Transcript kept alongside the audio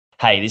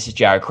Hey, this is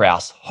Jared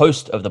Krause,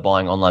 host of the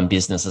Buying Online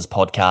Businesses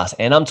podcast,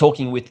 and I'm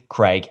talking with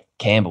Craig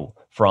Campbell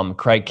from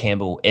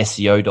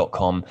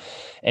craigcampbellseo.com.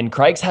 And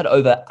Craig's had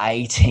over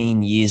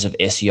 18 years of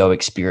SEO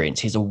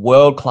experience. He's a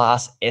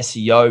world-class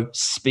SEO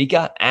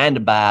speaker and a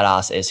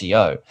badass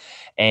SEO.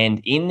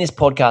 And in this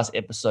podcast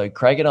episode,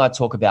 Craig and I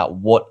talk about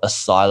what a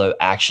silo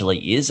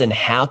actually is and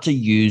how to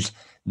use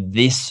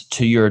this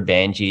to your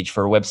advantage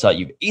for a website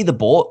you've either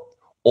bought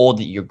or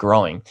that you're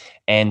growing.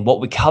 And what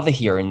we cover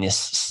here in this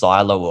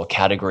silo or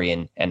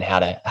category and how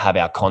to have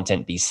our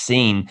content be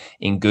seen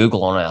in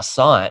Google on our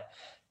site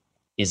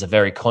is a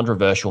very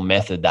controversial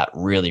method that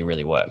really,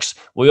 really works.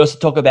 We also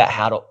talk about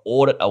how to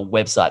audit a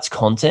website's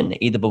content,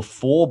 either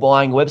before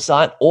buying a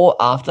website or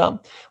after.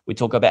 We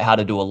talk about how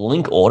to do a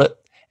link audit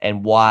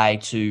and why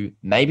to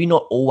maybe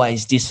not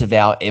always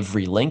disavow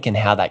every link and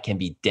how that can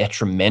be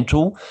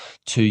detrimental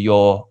to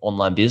your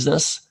online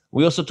business.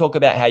 We also talk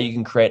about how you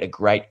can create a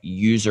great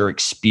user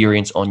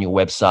experience on your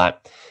website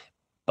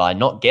by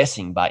not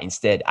guessing, but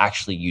instead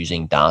actually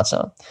using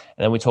data. And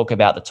then we talk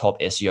about the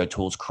top SEO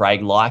tools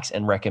Craig likes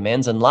and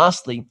recommends. And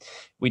lastly,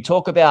 we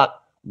talk about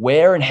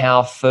where and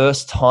how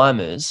first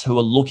timers who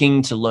are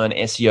looking to learn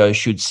SEO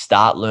should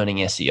start learning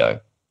SEO.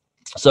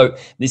 So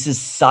this is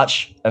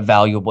such a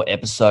valuable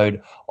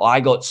episode. I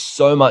got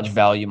so much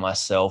value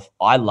myself.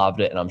 I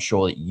loved it, and I'm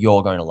sure that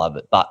you're going to love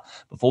it. But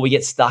before we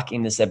get stuck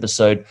in this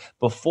episode,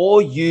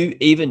 before you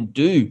even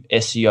do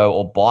SEO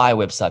or buy a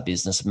website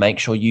business, make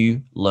sure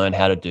you learn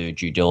how to do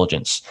due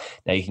diligence.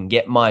 Now, you can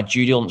get my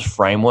due diligence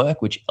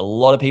framework, which a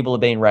lot of people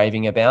have been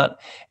raving about.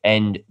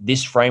 And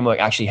this framework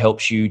actually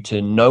helps you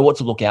to know what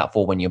to look out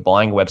for when you're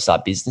buying a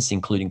website business,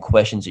 including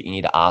questions that you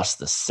need to ask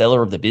the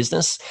seller of the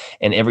business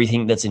and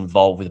everything that's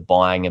involved with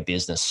buying a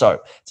business. So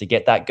to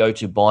get that, go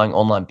to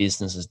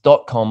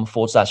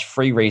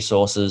buyingonlinebusinesses.com/free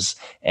resources,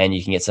 and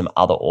you can get some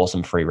other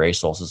awesome free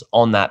resources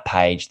on that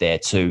page there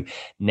too.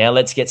 Now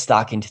let's get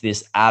stuck into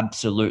this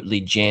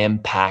absolutely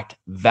jam-packed,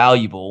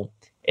 valuable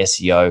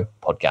SEO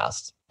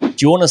podcast. Do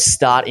you want to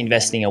start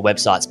investing in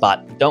websites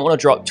but don't want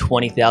to drop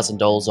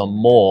 $20,000 or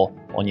more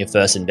on your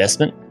first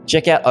investment?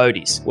 Check out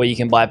Odys, where you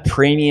can buy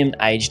premium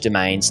age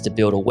domains to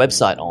build a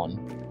website on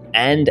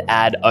and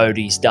add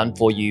Odys done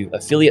for you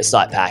affiliate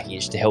site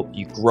package to help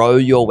you grow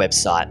your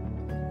website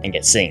and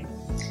get seen.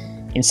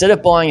 Instead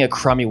of buying a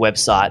crummy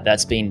website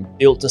that's been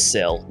built to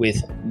sell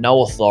with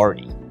no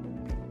authority,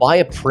 buy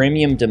a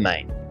premium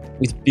domain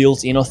with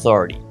built-in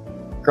authority,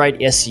 great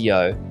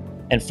SEO,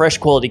 and fresh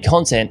quality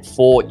content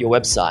for your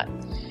website.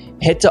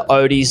 Head to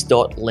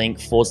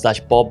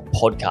odys.link/Bob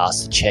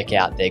podcast to check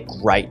out their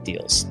great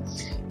deals.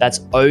 That's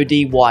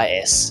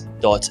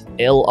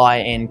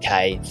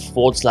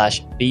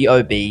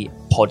odys.link/BOB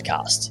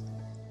podcast.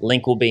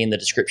 Link will be in the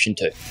description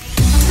too.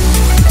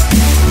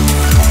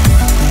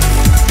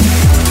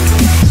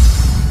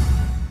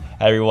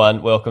 Hey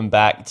everyone, welcome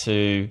back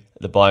to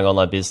the Buying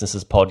Online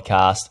Businesses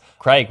podcast.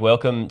 Craig,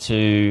 welcome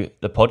to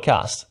the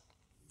podcast.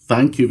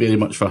 Thank you very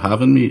much for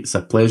having me. It's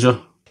a pleasure.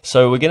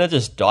 So we're going to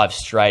just dive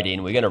straight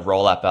in. We're going to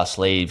roll up our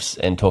sleeves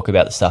and talk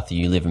about the stuff that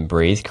you live and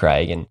breathe,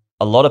 Craig. And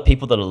a lot of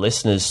people that are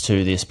listeners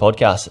to this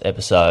podcast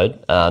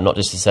episode, not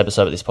just this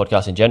episode, but this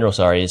podcast in general,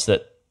 is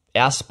that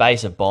our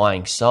space of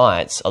buying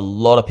sites, a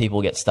lot of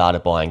people get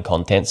started buying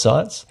content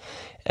sites,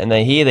 and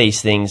they hear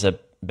these things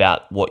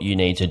about what you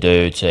need to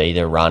do to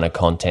either run a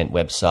content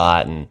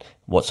website and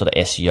what sort of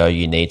SEO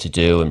you need to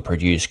do and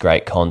produce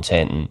great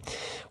content. And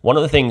one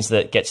of the things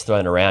that gets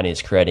thrown around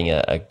is creating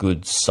a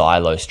good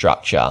silo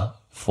structure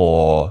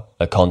for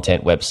a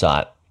content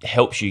website. It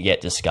helps you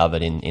get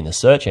discovered in the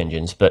search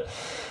engines. But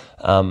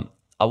I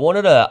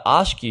wanted to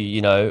ask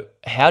you,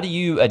 how do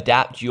you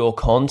adapt your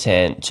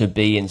content to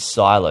be in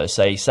silos?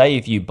 Say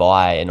if you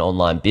buy an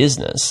online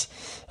business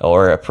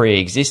or a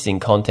pre-existing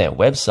content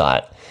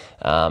website,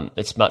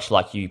 it's much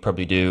like you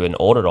probably do an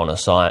audit on a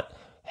site.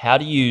 How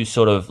do you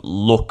sort of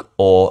look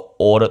or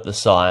audit the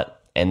site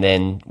and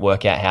then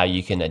work out how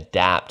you can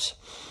adapt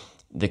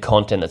the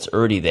content that's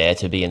already there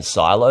to be in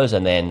silos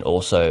and then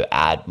also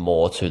add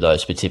more to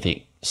those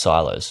specific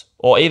silos?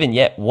 Or even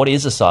yet, what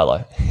is a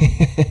silo?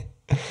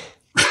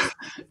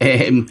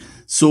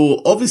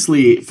 So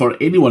obviously for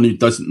anyone who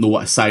doesn't know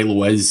what a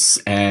silo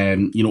is,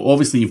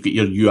 obviously you've got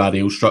your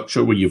URL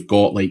structure where you've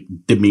got like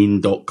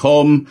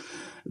domain.com.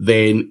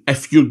 Then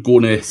if you're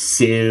going to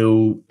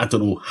sell,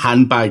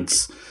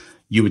 handbags,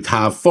 you would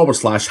have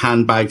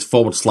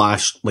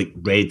 /handbags / like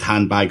red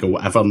handbag or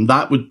whatever. And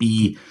that would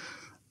be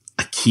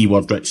a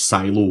keyword rich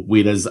silo.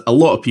 Whereas a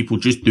lot of people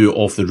just do it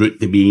off the root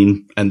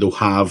domain and they'll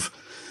have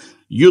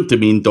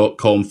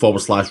yourdomain.com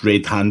 /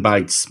 red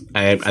handbags.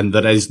 And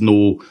there is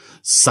no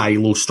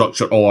silo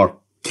structure or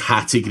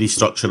category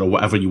structure or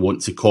whatever you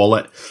want to call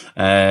it,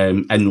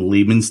 in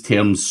layman's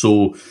terms.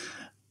 So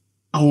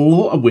a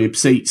lot of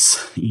websites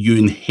you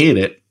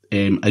inherit,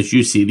 as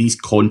you say, these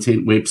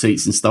content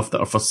websites and stuff that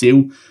are for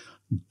sale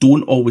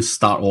don't always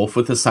start off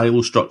with a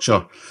silo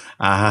structure.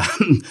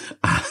 And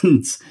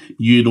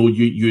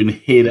you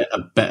inherit a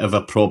bit of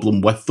a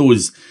problem with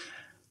those.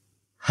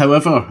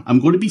 However, I'm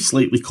going to be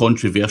slightly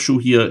controversial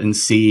here and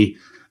say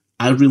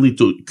I really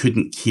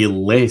couldn't care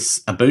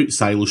less about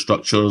silo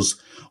structures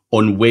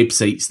on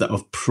websites that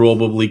have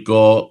probably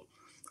got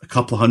a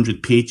couple of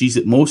hundred pages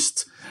at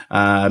most.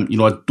 I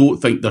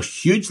don't think they're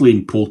hugely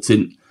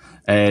important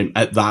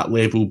at that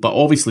level, but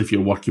obviously if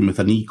you're working with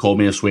an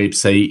e-commerce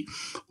website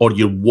or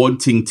you're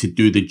wanting to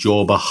do the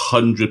job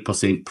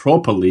 100%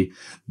 properly,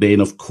 then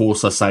of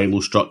course a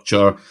silo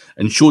structure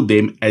and show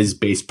them is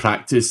best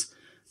practice.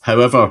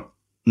 However,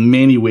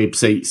 many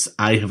websites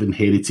I have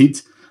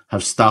inherited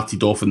have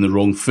started off on the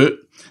wrong foot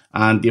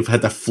and they've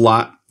had a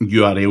flat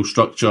URL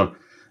structure.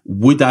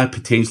 Would I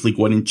potentially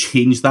go in and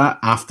change that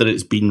after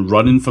it's been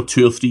running for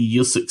 2 or 3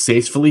 years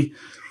successfully?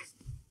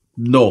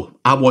 No,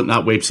 I want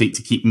that website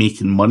to keep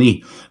making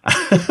money.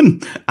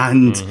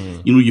 And,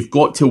 you've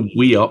got to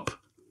weigh up,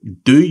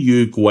 do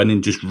you go in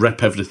and just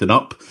rip everything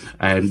up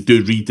and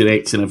do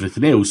redirects and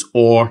everything else?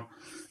 Or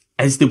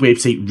is the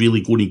website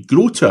really going to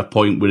grow to a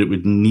point where it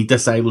would need a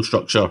silo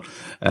structure?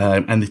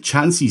 And the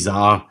chances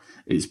are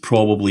it's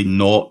probably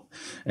not.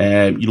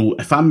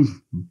 If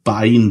I'm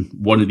buying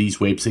one of these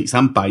websites,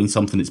 I'm buying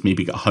something that's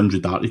maybe got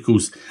 100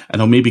 articles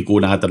and I'll maybe go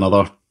and add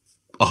another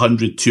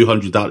 100,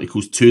 200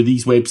 articles to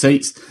these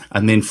websites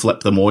and then flip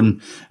them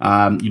on.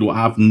 I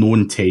have no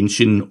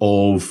intention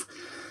of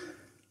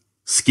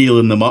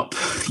scaling them up,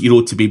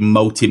 to be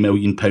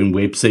multi-million pound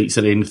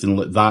websites or anything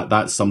like that.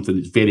 That's something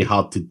that's very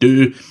hard to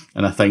do.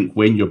 And I think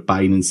when you're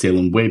buying and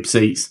selling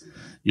websites,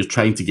 you're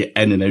trying to get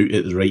in and out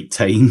at the right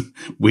time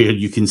where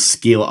you can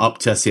scale it up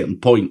to a certain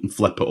point and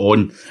flip it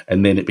on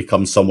and then it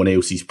becomes someone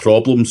else's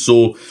problem.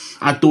 So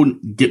I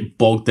don't get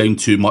bogged down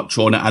too much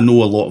on it. I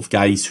know a lot of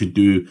guys who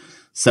do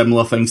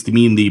similar things to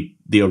me and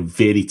they are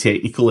very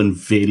technical and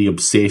very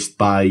obsessed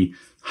by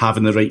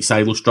having the right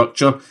silo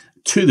structure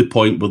to the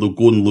point where they'll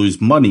go and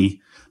lose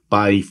money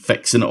by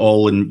fixing it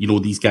all. And,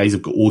 these guys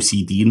have got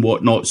OCD and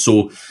whatnot.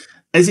 So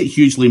is it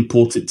hugely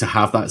important to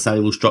have that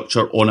silo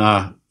structure on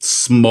a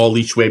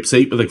smallish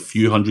website with a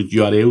few hundred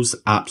URLs?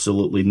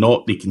 Absolutely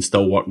not. They can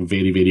still work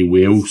very, very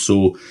well.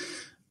 So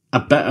a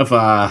bit of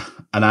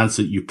an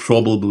answer that you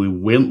probably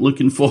weren't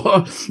looking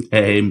for,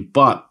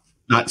 but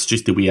that's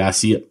just the way I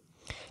see it.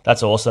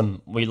 That's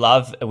awesome. We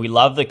love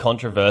the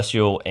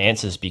controversial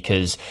answers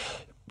because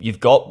you've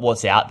got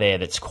what's out there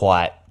that's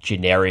quite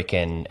generic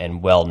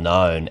and well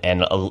known,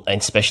 and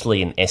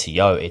especially in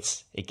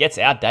SEO, it gets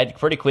outdated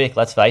pretty quick.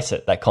 Let's face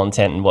it, that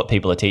content and what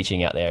people are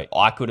teaching out there.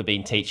 I could have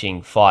been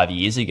teaching 5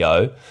 years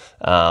ago,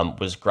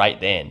 was great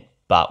then,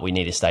 but we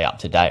need to stay up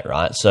to date,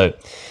 right? So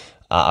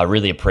I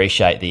really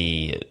appreciate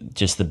the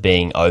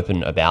being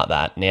open about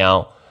that.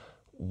 Now,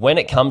 when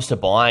it comes to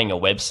buying a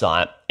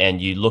website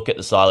and you look at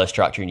the silo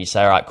structure and you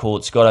say, all right, cool,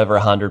 it's got over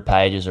 100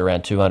 pages,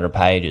 around 200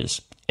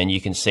 pages, and you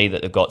can see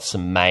that they've got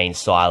some main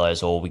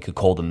silos, or we could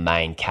call them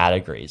main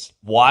categories.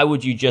 Why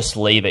would you just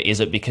leave it? Is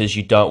it because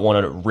you don't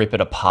want to rip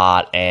it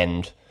apart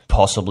and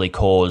possibly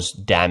cause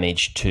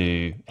damage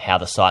to how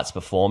the site's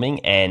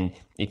performing? And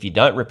if you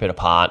don't rip it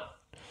apart,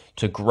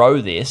 to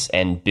grow this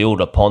and build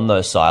upon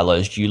those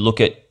silos, do you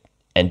look at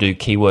and do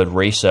keyword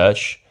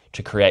research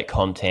to create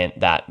content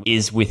that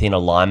is within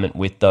alignment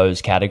with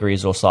those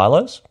categories or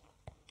silos?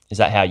 Is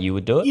that how you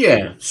would do it?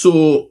 Yeah.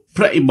 So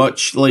pretty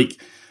much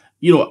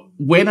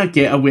when I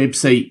get a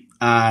website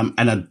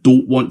and I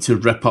don't want to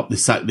rip up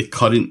the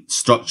current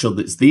structure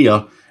that's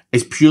there,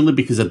 it's purely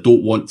because I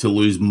don't want to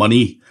lose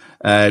money.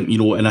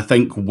 And I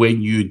think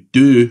when you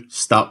do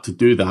start to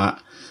do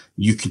that,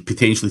 you could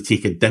potentially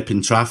take a dip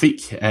in traffic.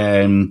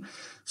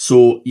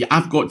 So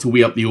I've got to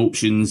weigh up the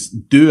options.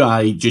 Do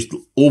I just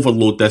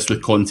overload this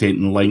with content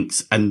and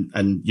links and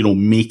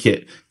make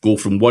it go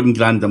from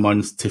 $1,000 a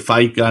month to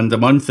 $5,000 a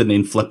month and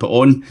then flip it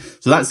on?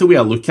 So that's the way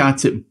I look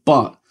at it.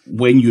 But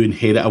when you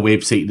inherit a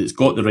website that's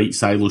got the right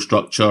silo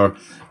structure,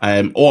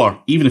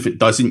 or even if it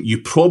doesn't, you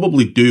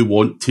probably do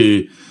want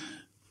to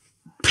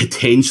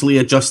potentially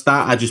adjust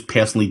that. I just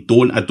personally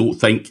don't. I don't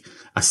think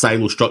a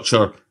silo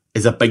structure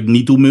is a big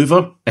needle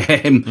mover,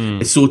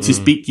 so to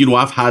speak.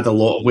 I've had a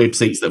lot of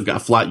websites that have got a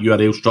flat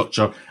URL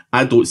structure.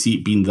 I don't see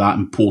it being that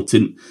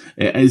important.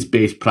 It is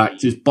best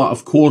practice. But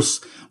of course,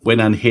 when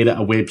I inherit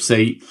a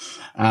website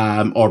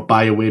or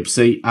buy a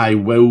website, I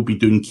will be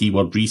doing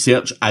keyword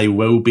research. I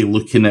will be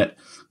looking at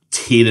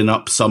tearing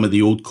up some of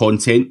the old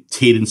content,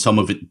 tearing some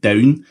of it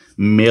down,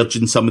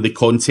 merging some of the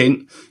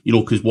content,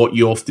 because what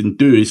you often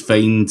do is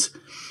find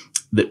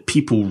that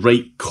people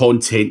write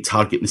content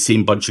targeting the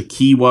same bunch of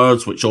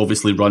keywords, which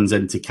obviously runs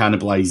into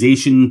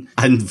cannibalization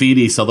and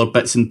various other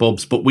bits and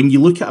bobs. But when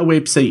you look at a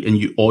website and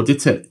you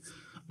audit it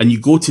and you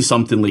go to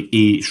something like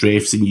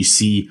Ahrefs and you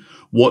see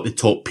what the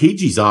top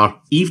pages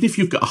are, even if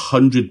you've got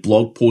 100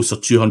 blog posts or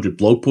 200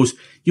 blog posts,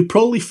 you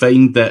probably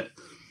find that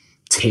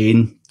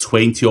 10,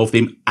 20 of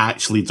them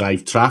actually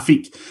drive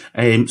traffic.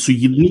 So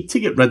you need to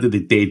get rid of the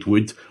dead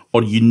wood,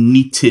 or you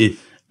need to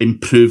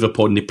improve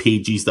upon the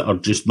pages that are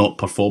just not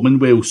performing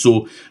well.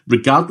 So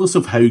regardless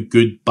of how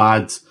good,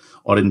 bad,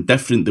 or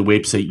indifferent the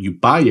website you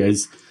buy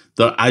is,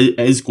 there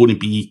is going to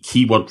be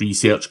keyword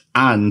research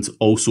and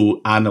also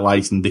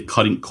analysing the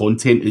current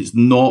content. It's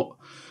not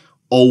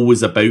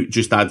always about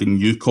just adding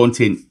new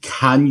content.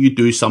 Can you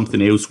do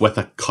something else with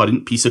a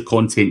current piece of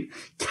content?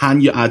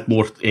 Can you add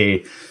more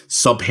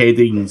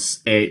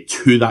subheadings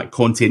to that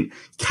content?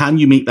 Can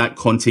you make that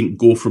content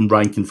go from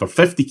ranking for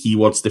 50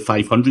 keywords to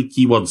 500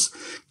 keywords?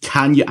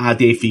 Can you add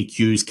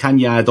FAQs? Can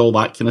you add all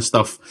that kind of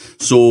stuff?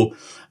 So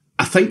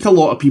I think a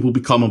lot of people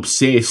become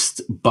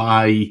obsessed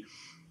by,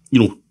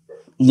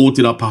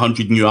 loading up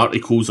 100 new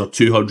articles or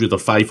 200 or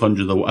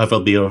 500 or whatever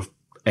their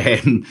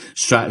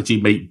strategy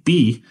might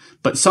be.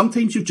 But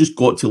sometimes you've just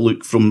got to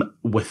look from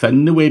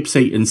within the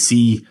website and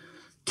see,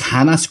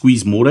 can I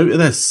squeeze more out of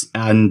this?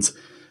 And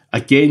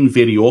again,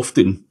 very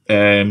often,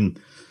 when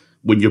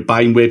you're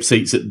buying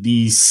websites at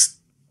these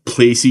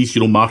places,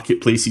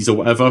 marketplaces or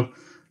whatever,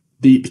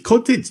 the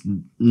content's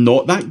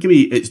not that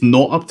great. It's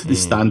not up to the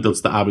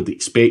standards that I would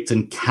expect.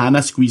 And can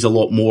I squeeze a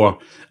lot more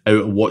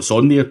out of what's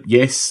on there?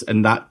 Yes.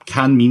 And that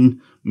can mean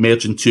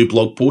merging two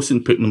blog posts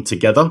and putting them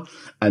together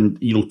and,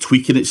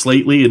 tweaking it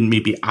slightly and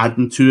maybe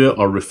adding to it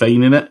or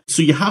refining it.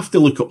 So you have to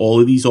look at all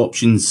of these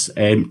options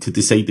to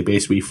decide the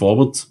best way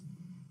forward.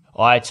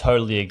 I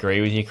totally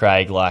agree with you,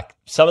 Craig. Like,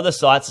 some of the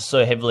sites are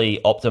so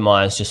heavily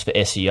optimized just for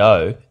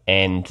SEO,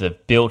 and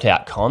they've built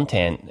out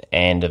content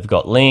and they've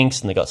got links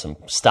and they've got some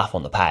stuff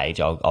on the page,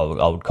 I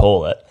would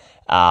call it.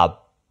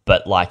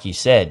 But like you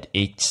said,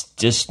 it's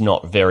just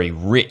not very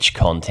rich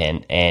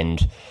content.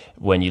 And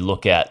when you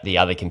look at the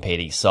other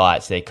competing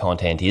sites, their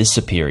content is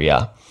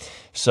superior.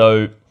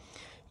 So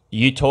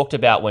you talked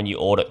about when you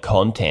audit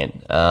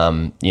content,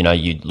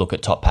 you look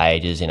at top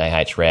pages in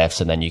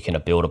Ahrefs, and then you can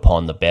build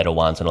upon the better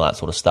ones and all that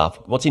sort of stuff.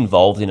 What's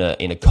involved in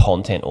a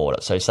content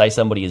audit? So say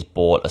somebody has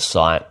bought a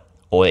site,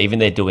 or even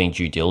they're doing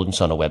due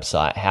diligence on a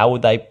website, how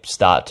would they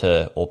start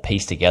to, or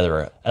piece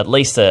together at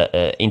least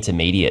a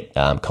intermediate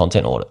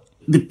content audit?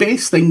 The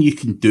best thing you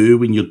can do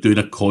when you're doing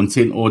a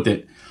content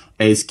audit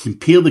is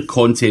compare the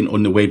content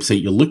on the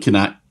website you're looking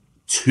at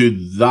to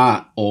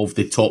that of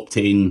the top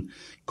 10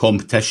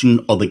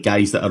 competition or the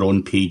guys that are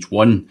on page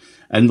one.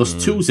 And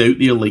there's tools out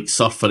there like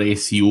Surfer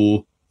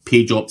SEO,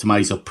 Page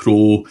Optimizer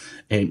Pro,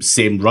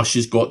 SEMrush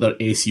has got their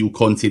SEO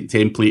content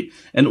template,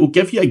 and it will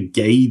give you a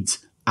guide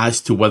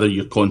as to whether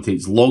your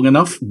content's long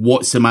enough,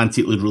 what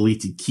semantically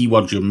related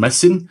keywords you're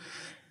missing,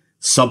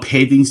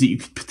 subheadings that you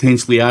could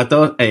potentially add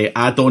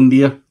on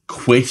there,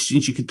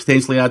 questions you could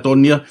potentially add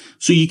on there.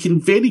 So you can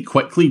very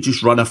quickly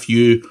just run a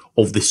few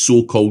of the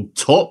so-called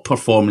top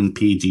performing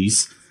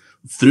pages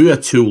through a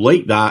tool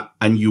like that,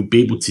 and you'll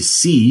be able to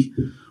see,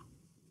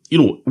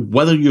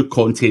 whether your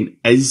content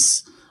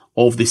is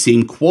of the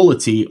same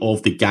quality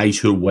of the guys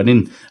who are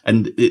winning.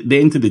 And at the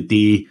end of the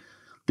day,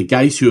 the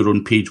guys who are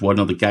on page one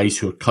are the guys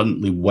who are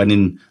currently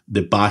winning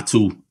the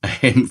battle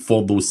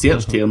for those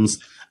search terms.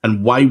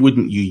 And why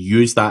wouldn't you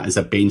use that as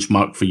a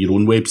benchmark for your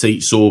own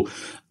website? So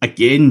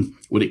again,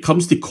 when it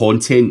comes to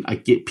content, I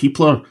get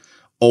people are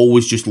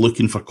always just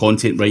looking for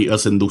content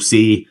writers, and they'll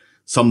say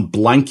some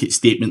blanket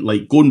statement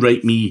like, go and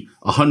write me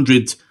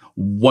 100,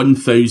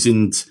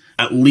 1,000,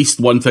 at least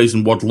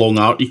 1,000 word long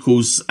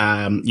articles,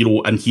 and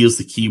here's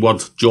the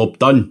keyword, job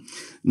done.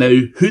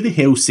 Now, who the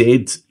hell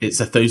said it's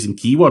 1,000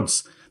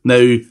 keywords?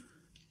 Now,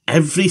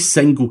 every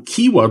single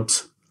keyword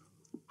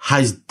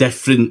has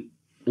different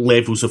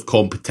levels of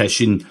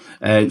competition.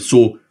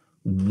 So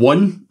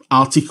one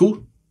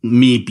article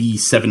may be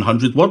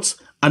 700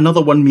 words,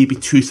 another one may be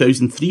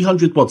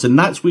 2,300 words, and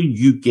that's where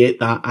you get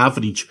that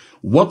average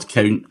word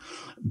count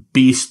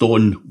based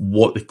on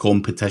what the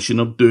competition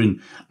are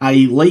doing.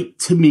 I like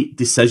to make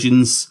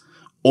decisions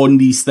on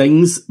these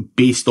things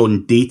based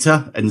on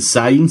data and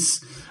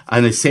science,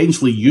 and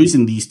essentially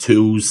using these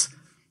tools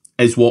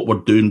is what we're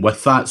doing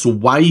with that. So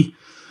why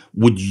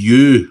would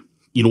you,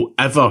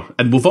 ever,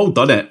 and we've all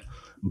done it,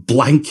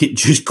 blanket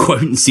just go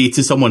out and say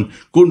to someone,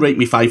 go and write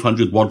me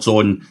 500 words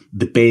on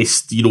the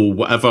best,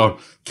 whatever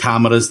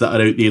cameras that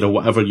are out there or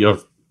whatever your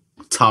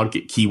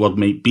target keyword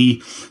might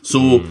be.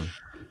 So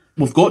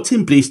we've got to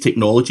embrace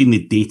technology and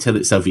the data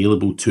that's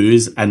available to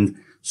us, and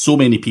so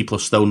many people are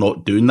still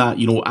not doing that.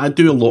 I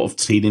do a lot of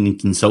training and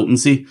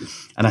consultancy,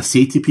 and I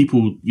say to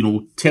people,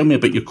 tell me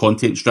about your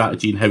content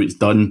strategy and how it's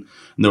done.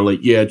 And they're like,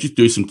 yeah, just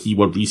do some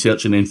keyword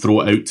research and then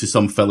throw it out to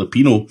some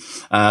Filipino,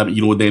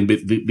 then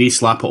they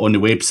slap it on the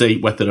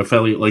website with their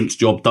affiliate links,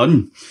 job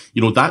done.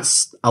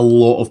 That's a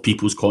lot of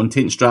people's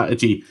content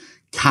strategy.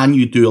 Can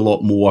you do a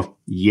lot more?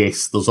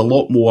 Yes, there's a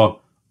lot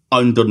more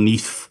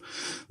underneath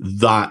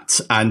that.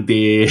 And,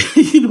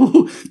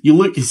 you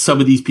look at some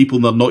of these people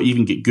and they're not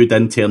even get good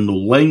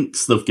internal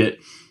links. They've got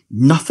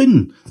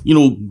nothing,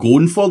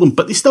 going for them,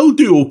 but they still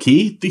do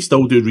okay. They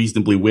still do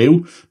reasonably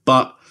well.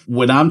 But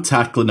when I'm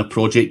tackling a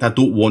project, I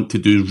don't want to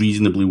do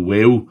reasonably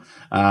well.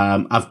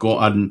 I've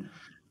got an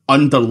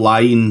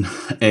underlying,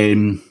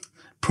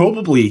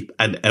 probably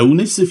an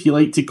illness, if you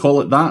like to call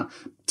it that,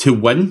 to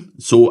win.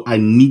 So I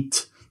need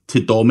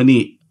to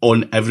dominate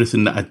on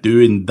everything that I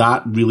do. And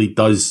that really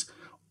does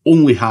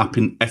only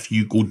happen if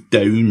you go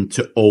down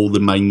to all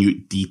the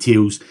minute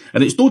details.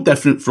 And it's no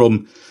different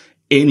from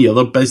any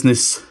other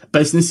business.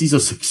 Businesses are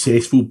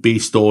successful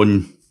based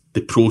on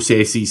the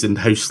processes and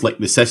how slick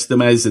the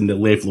system is and the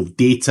level of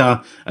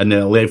data and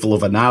the level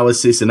of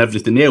analysis and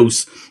everything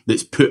else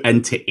that's put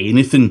into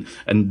anything.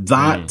 And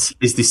that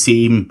is the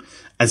same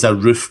as a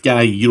roof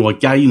guy. You know, a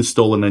guy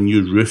installing a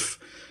new roof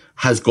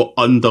has got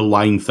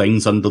underlying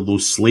things under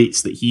those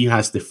slates that he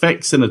has to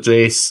fix and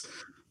address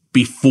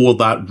before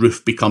that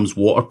roof becomes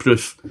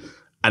waterproof.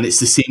 And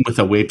it's the same with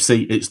a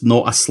website. It's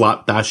not a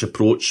slapdash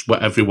approach,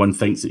 what everyone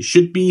thinks it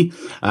should be.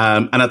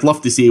 And I'd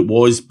love to say it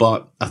was,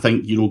 but I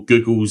think, you know,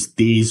 Google's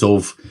days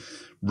of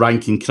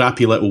ranking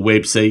crappy little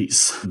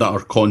websites that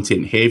are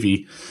content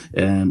heavy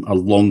are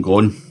long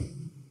gone.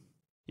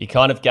 You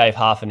kind of gave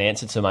half an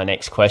answer to my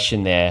next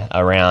question there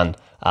around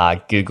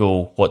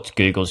Google, what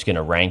Google's going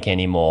to rank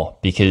anymore,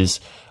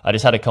 because I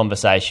just had a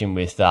conversation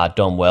with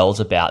Don Wells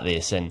about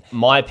this. And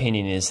my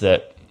opinion is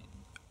that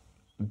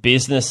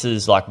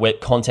businesses like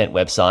content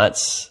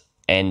websites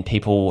and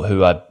people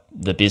who are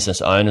the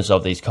business owners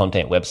of these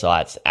content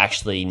websites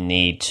actually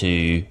need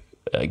to,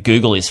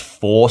 Google is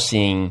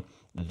forcing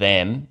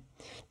them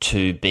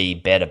to be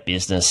better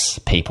business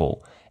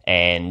people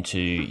and to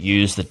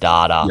use the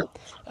data,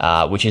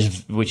 which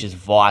is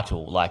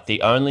vital. Like,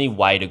 the only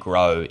way to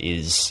grow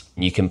is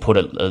you can put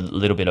a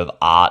little bit of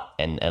art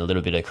and a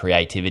little bit of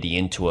creativity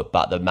into it,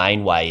 but the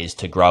main way is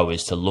to grow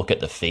is to look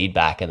at the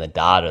feedback and the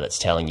data that's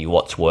telling you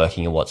what's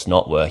working and what's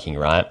not working,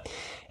 right?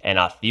 And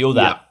I feel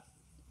that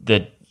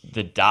the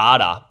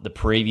data, the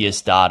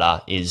previous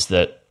data, is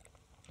that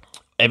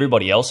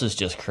everybody else is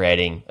just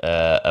creating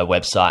a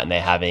website and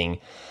they're having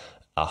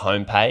a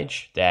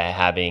homepage, they're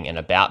having an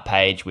about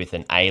page with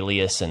an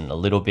alias and a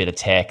little bit of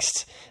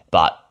text,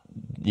 but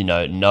you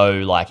know, no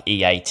like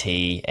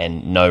EAT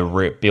and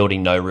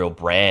building no real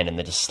brand, and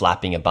they're just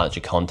slapping a bunch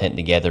of content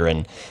together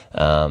and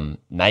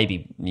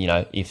maybe, you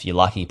know, if you're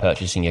lucky,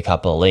 purchasing a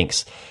couple of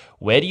links.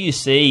 Where do you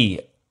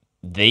see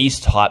these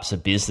types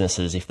of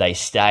businesses, if they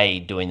stay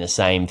doing the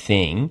same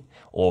thing,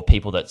 or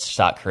people that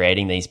start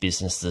creating these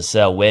businesses to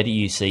sell, where do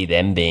you see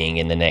them being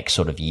in the next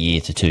sort of year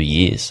to 2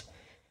 years?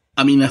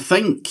 I mean, I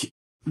think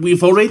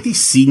we've already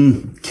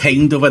seen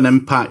kind of an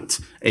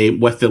impact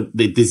with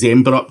the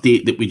December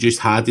update that we just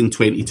had in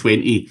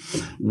 2020,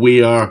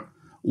 where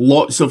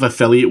lots of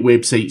affiliate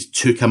websites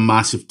took a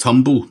massive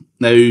tumble.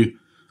 Now,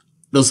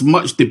 there's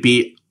much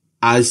debate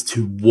as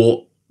to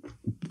what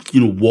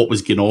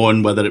was going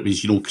on, whether it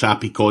was, you know,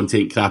 crappy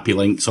content, crappy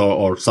links,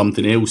 or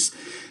something else.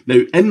 Now,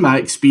 in my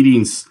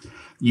experience,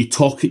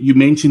 you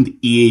mentioned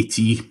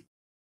EAT.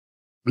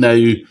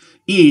 Now,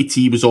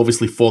 EAT was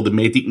obviously for the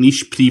medic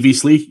niche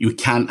previously. You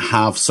can't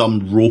have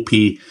some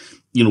ropey,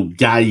 you know,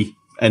 guy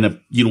in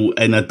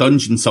a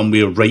dungeon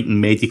somewhere writing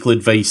medical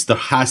advice. There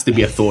has to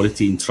be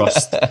authority and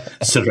trust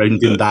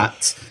surrounding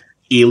that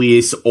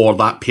alias or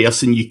that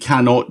person. You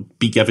cannot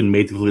be given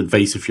medical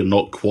advice if you're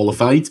not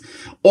qualified.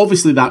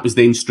 Obviously, that was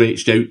then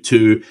stretched out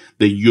to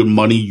the your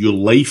money, your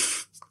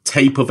life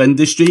type of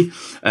industry.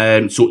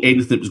 So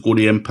anything that was going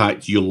to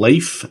impact your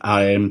life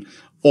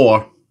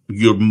or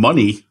your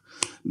money,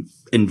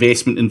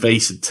 investment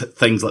advice,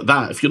 things like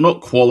that. If you're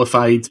not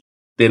qualified,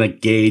 then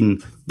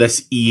again,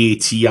 this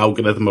EAT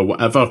algorithm or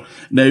whatever.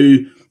 Now,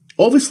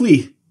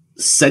 obviously,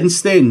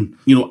 since then,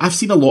 you know, I've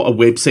seen a lot of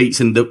websites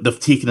and they've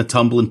taken a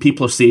tumble and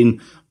people are saying,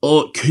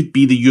 oh, it could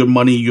be the your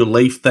money, your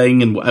life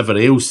thing and whatever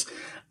else.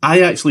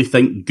 I actually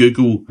think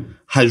Google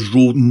has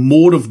rolled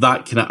more of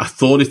that kind of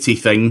authority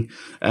thing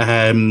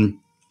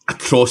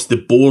across the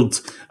board.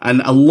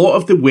 And a lot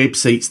of the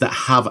websites that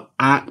have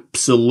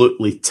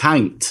absolutely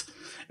tanked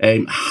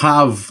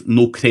have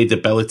no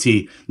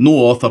credibility, no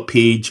author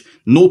page,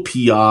 no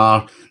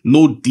PR,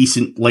 no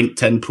decent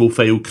LinkedIn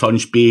profile,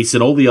 Crunchbase,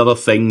 and all the other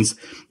things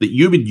that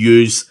you would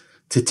use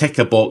to tick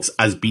a box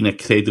as being a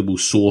credible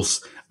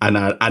source and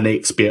an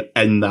expert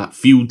in that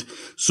field.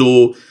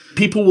 So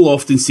people will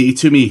often say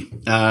to me,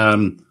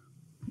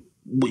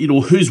 you know,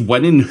 who's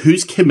winning?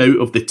 Who's come out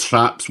of the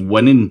traps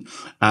winning?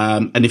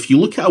 And if you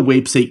look at a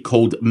website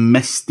called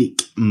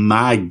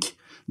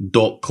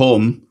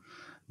mysticmag.com,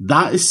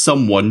 that is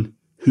someone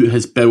who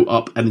has built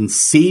up an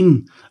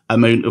insane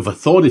amount of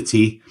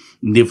authority.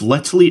 They've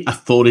literally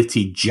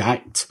authority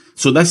jacked.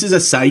 So this is a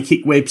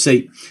psychic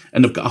website,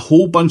 and they've got a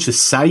whole bunch of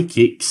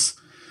psychics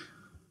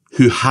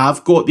who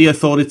have got the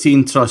authority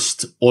and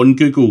trust on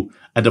Google,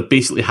 and have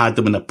basically had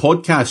them in a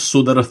podcast.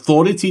 So their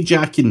authority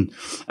jacking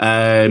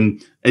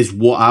is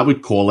what I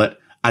would call it.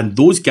 And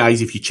those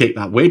guys, if you check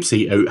that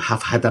website out,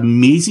 have had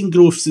amazing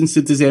growth since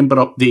the December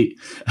update.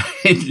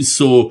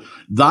 So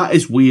that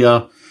is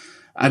where...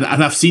 And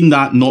I've seen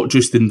that not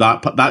just in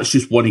that, but that's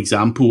just one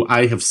example.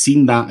 I have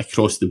seen that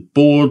across the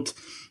board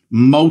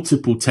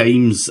multiple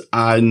times.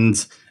 And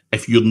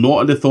if you're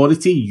not an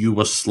authority, you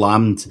were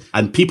slammed.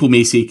 And people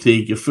may say,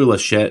 Craig, you're full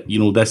of shit, you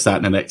know, this, that,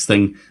 and the next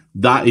thing.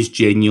 That is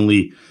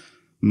genuinely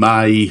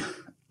my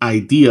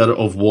idea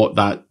of what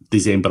that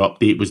December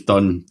update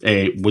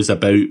was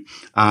about.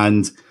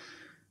 And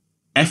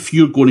if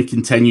you're going to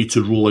continue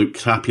to roll out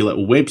crappy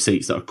little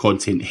websites that are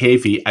content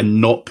heavy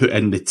and not put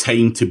in the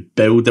time to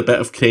build a bit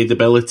of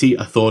credibility,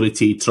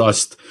 authority,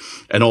 trust,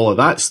 and all of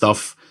that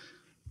stuff,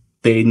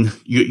 then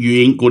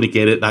you ain't going to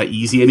get it that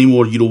easy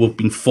anymore. You know, we've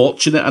been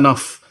fortunate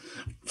enough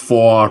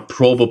for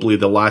probably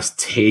the last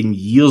 10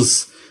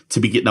 years to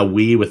be getting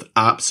away with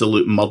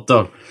absolute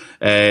murder.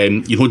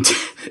 You know,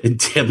 in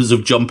terms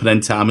of jumping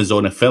into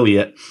Amazon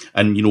affiliate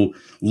and, you know,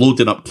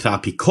 loading up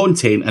crappy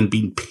content and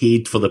being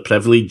paid for the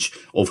privilege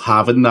of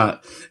having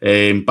that.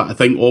 But I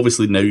think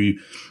obviously now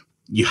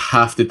you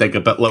have to dig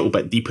a little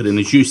bit deeper. And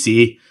as you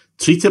say,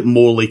 treat it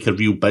more like a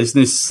real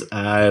business.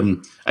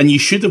 And you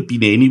should have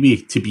been anyway,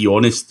 to be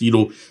honest. You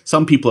know,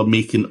 some people are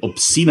making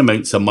obscene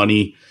amounts of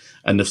money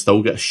and they've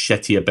still got a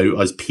shitty About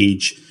Us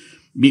page.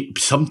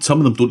 Some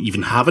of them don't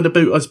even have an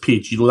About Us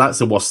page. You know, that's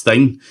the worst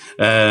thing.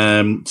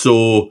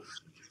 So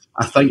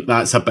I think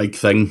that's a big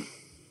thing.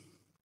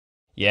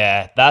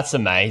 Yeah, that's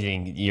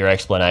amazing, your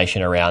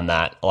explanation around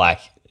that, like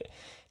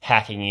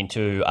hacking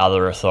into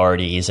other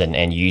authorities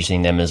and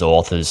using them as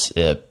authors.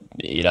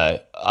 You know,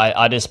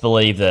 I just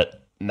believe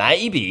that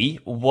maybe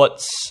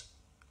what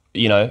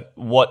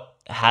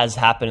has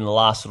happened in the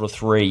last sort of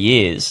 3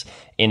 years,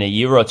 in a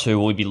year or two,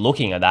 we'll be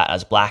looking at that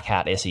as black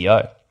hat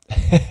SEO.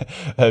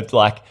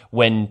 Like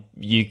when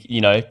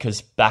you know,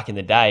 because back in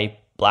the day,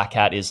 black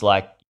hat is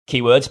like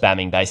keyword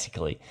spamming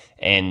basically,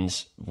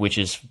 and which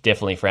is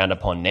definitely frowned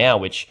upon now,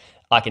 which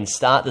I can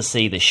start to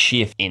see the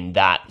shift in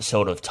that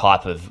sort of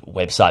type of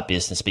website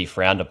business be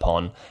frowned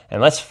upon.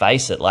 And let's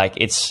face it, like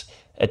it's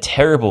a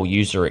terrible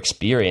user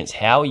experience.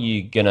 How are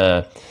you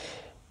gonna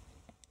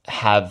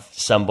have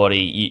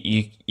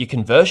somebody, your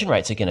conversion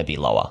rates are going to be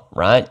lower,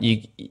 right?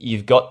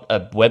 You've got a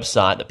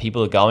website that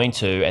people are going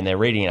to and they're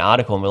reading an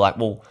article and we're like,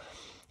 well,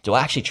 do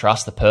I actually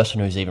trust the person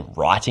who's even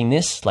writing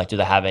this? Like, do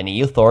they have any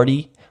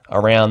authority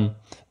around,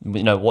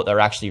 you know, what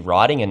they're actually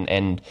writing?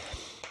 And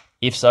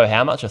if so,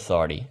 how much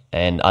authority?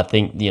 And I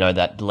think, you know,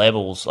 that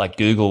levels like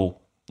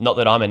Google, not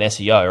that I'm an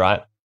SEO,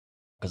 right?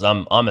 Because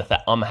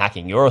I'm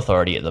hacking your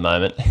authority at the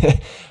moment,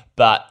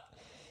 but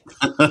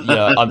you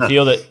know, I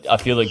feel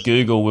that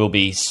Google will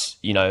be,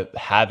 you know,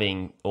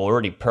 having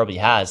already probably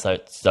has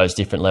those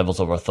different levels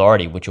of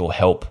authority, which will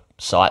help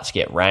sites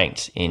get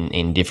ranked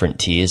in different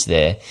tiers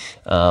there.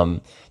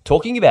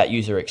 Talking about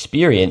user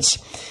experience,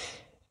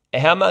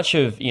 how much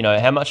of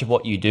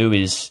what you do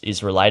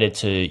is related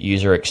to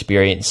user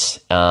experience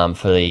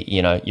for the,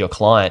 you know, your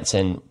clients,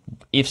 and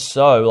if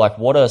so, like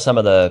what are some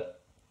of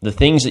the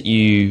things that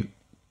you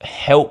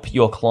help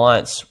your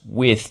clients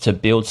with to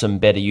build some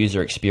better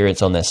user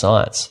experience on their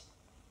sites?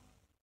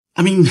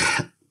 I mean,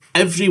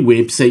 every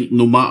website,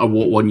 no matter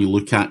what one you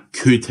look at,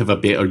 could have a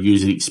better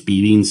user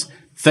experience.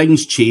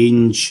 Things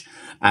change,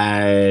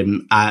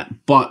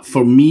 but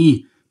for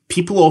me,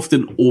 people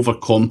often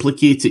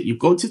overcomplicate it. You've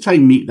got to try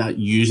and make that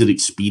user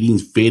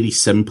experience very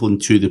simple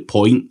and to the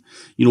point.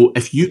 You know,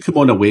 if you come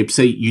on a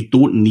website, you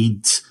don't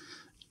need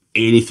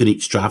anything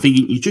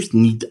extravagant. You just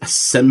need a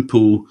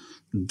simple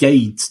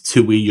guide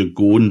to where you're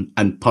going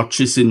and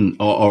purchasing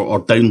or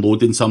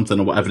downloading something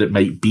or whatever it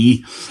might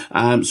be.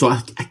 So I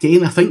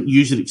think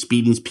user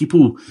experience,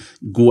 people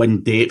go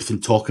in depth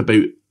and talk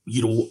about,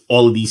 you know,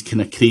 all of these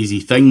kind of crazy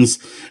things.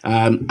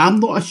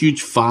 I'm not a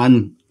huge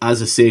fan,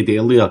 as I said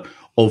earlier,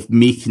 of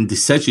making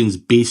decisions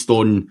based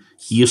on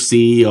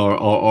hearsay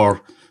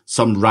or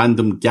some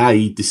random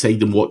guy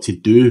deciding what to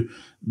do.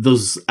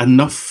 There's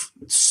enough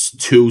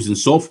tools and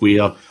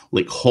software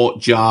like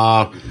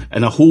Hotjar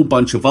and a whole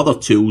bunch of other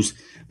tools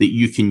that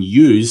you can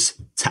use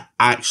to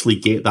actually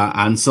get that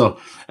answer.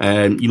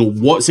 You know,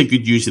 what's a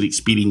good user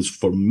experience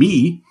for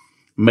me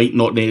might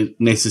not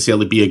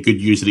necessarily be a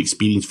good user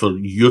experience for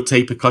your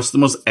type of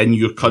customers in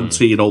your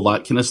country and all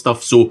that kind of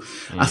stuff. So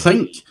I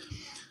think,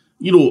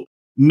 you know,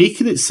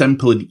 making it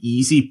simple and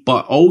easy,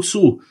 but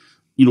also,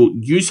 you know,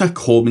 use a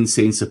common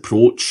sense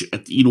approach.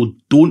 You know,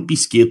 don't be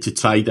scared to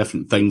try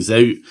different things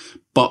out,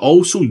 but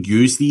also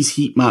use these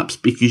heat maps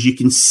because you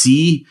can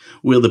see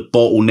where the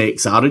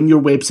bottlenecks are in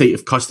your website.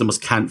 If customers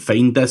can't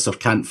find this or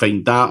can't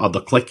find that, or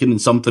they're clicking on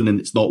something and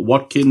it's not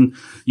working,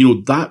 you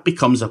know, that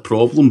becomes a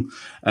problem.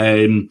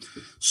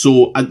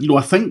 So, you know,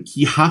 I think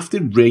you have to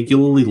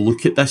regularly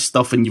look at this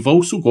stuff, and you've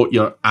also got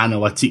your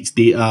analytics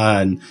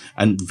data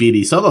and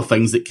various other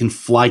things that can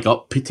flag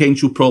up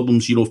potential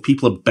problems. You know, if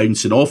people are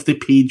bouncing off the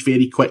page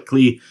very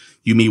quickly,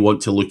 you may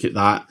want to look at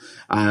that,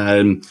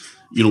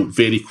 you know,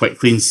 very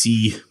quickly and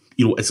see,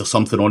 you know, is there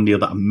something on there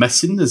that I'm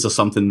missing? Is there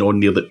something on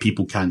there that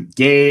people can't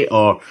get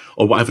or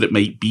whatever it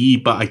might be?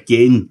 But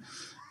again,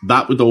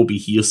 that would all be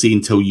hearsay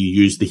until you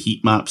use the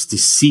heat maps to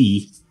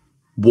see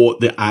what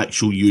the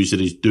actual user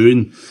is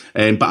doing.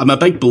 But I'm a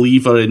big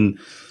believer in,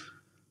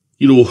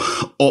 you know,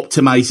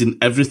 optimizing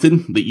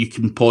everything that you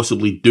can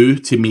possibly do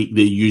to make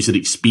the user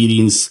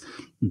experience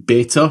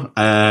better.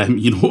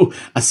 You know,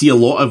 I see a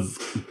lot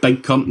of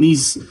big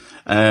companies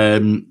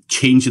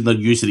changing their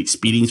user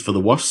experience for the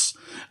worse.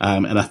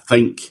 And I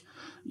think,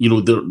 you know,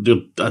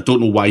 I don't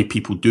know why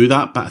people do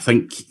that, but I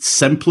think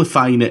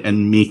simplifying it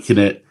and making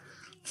it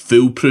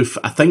foolproof,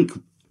 I think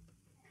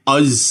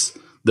us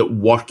that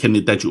work in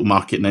the digital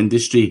marketing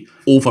industry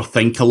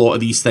overthink a lot of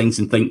these things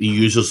and think the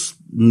users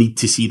need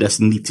to see this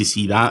and need to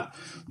see that.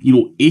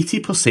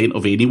 80%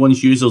 of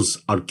anyone's users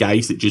are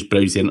guys that just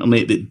browse the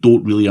internet that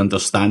don't really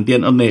understand the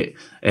internet.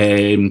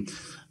 And,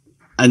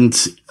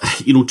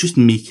 just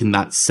making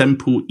that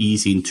simple,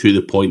 easy, and to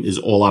the point is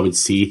all I would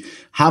say.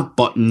 Have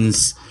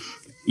buttons,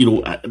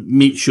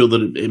 make sure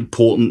they're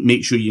important,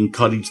 make sure you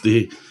encourage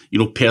the,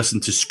 person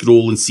to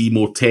scroll and see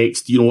more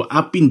text.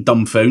 I've been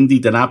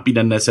dumbfounded, and I've been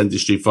in this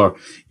industry for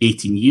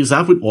 18 years.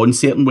 I've went on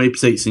certain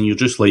websites and you're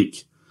just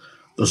like,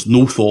 there's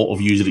no thought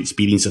of user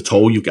experience at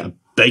all. You've got a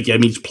big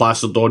image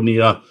plastered on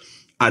there.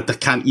 I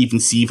can't even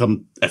see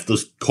if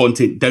there's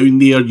content down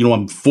there.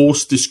 I'm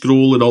forced to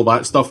scroll and all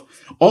that stuff.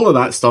 All of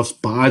that stuff's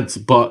bad.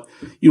 But,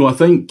 I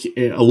think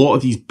a lot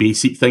of these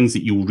basic things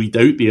that you'll read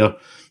out there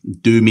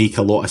do make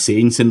a lot of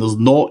sense. And there's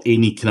not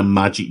any kind of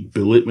magic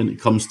bullet when it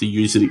comes to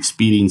user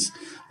experience.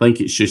 I think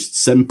it's just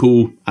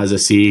simple, as I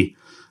say,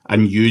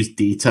 and use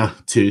data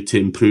to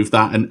improve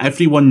that. And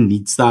everyone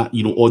needs that,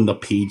 on their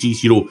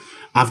pages.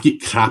 I've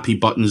got crappy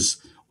buttons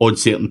on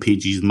certain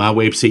pages in my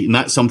website, and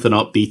that's something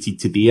I updated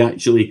today,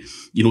 actually.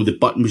 The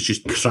button was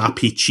just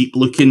crappy, cheap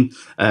looking,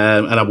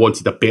 and I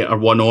wanted a better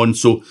one on.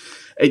 So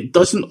it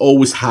doesn't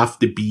always have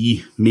to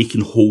be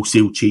making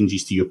wholesale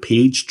changes to your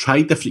page.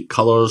 Try different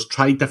colours,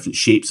 try different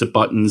shapes of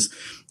buttons.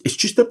 It's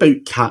just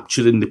about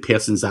capturing the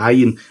person's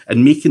eye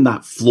and making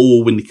that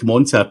flow when they come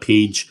onto a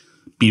page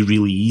be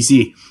really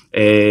easy.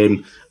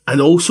 And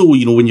also,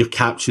 when you're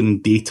capturing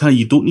data,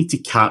 you don't need to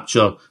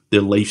capture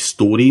their life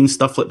story and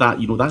stuff like that.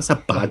 That's a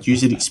bad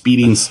user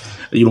experience.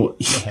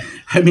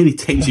 How many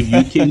times have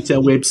you came to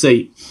a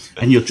website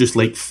and you're just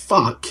like,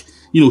 fuck, to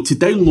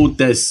download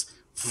this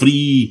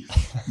free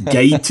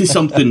guide to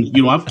something,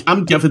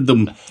 I'm giving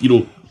them,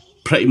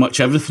 pretty much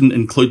everything,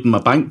 including my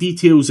bank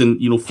details and,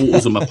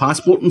 photos of my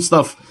passport and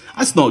stuff.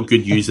 That's not a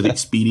good user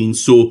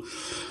experience. So,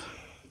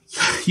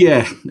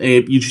 yeah,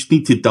 you just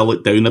need to dull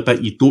it down a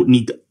bit. You don't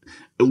need...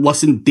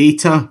 Listen,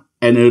 data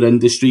in our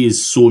industry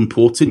is so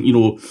important,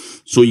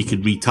 so you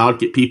can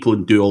retarget people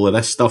and do all of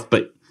this stuff,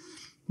 but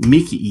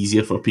make it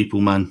easier for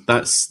people, man.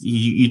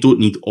 You don't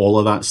need all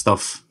of that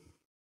stuff.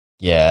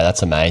 Yeah,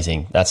 that's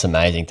amazing. That's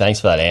amazing. Thanks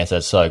for that answer.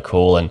 It's so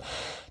cool. And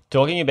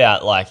talking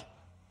about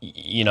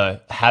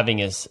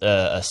having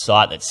a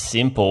site that's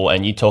simple,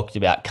 and you talked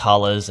about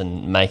colors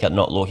and makeup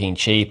not looking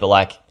cheap,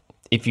 but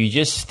if you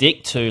just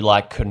stick to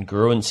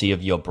congruency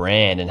of your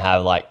brand and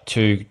have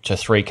 2 to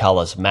 3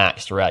 colors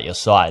max throughout your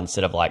site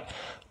instead of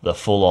the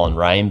full on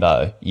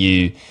rainbow,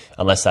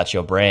 unless that's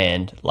your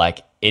brand,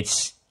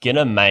 it's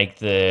gonna make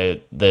the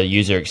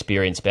user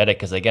experience better,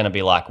 because they're gonna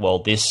be well,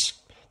 this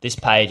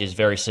page is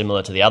very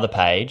similar to the other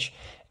page,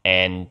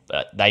 and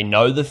they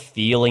know the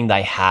feeling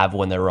they have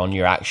when they're on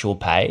your actual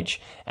page,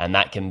 and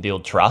that can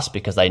build trust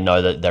because they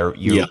know that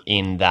you're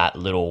in that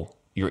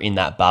you're in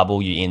that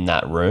bubble, you're in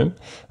that room.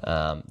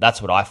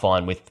 That's what I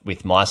find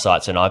with my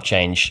sites. And I've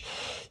changed,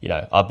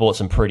 I bought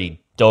some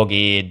pretty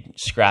dog-eared,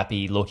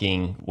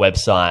 scrappy-looking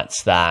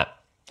websites that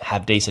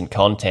have decent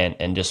content,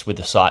 and just with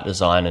the site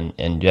design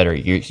and better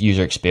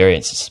user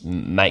experience,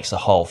 makes the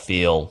whole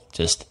feel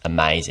just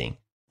amazing.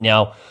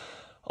 Now,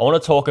 I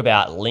want to talk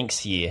about links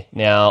here.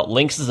 Now,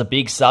 links is a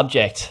big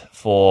subject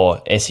for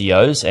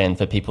SEOs and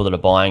for people that are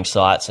buying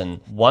sites.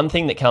 And one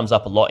thing that comes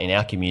up a lot in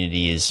our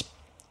community is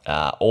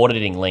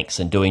auditing links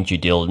and doing due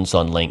diligence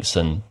on links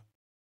and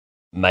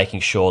making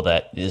sure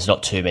that there's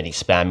not too many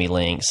spammy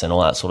links and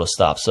all that sort of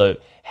stuff. So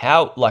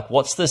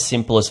what's the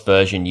simplest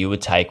version you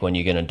would take when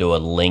you're going to do a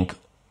link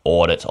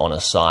audit on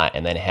a site?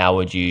 And then how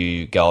would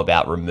you go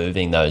about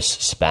removing those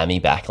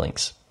spammy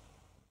backlinks?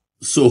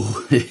 So,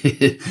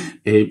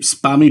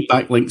 spammy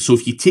backlinks. So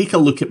if you take a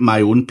look at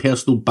my own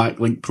personal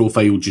backlink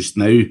profile just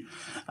now,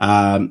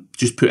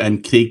 just put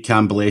in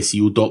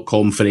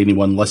craigcampbellseo.com for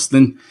anyone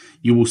listening,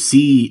 you will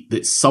see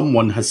that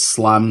someone has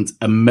slammed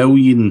 1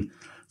 million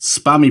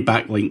spammy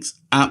backlinks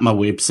at my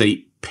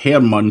website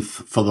per month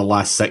for the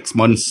last 6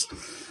 months.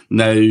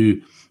 Now,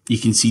 you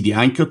can see the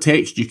anchor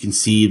text. You can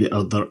see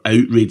that they're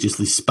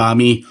outrageously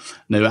spammy.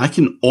 Now, I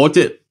can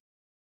audit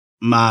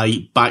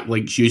my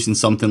backlinks using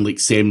something like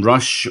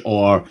SEMrush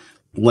or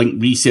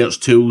link research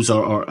tools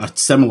or a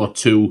similar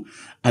tool,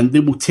 and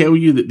they will tell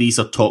you that these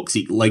are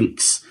toxic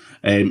links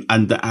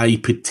and that I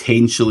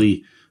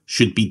potentially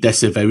should be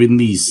disavowing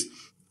these.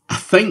 I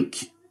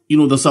think,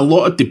 there's a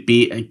lot of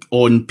debate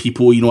on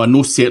people. I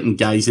know certain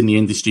guys in the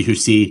industry who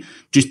say,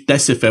 just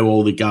disavow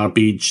all the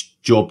garbage,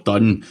 job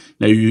done.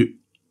 Now,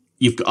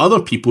 you've got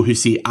other people who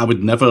say, I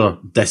would never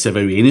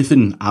disavow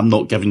anything. I'm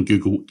not giving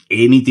Google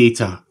any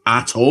data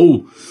at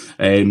all.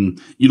 And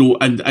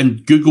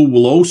Google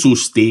will also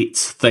state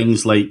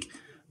things like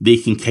they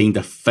can kind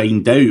of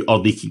find out,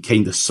 or they can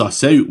kind of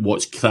suss out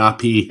what's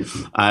crappy,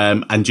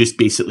 and just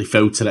basically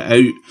filter it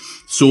out.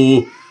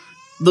 So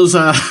there's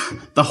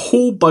the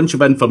whole bunch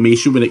of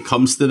information when it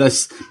comes to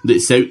this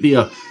that's out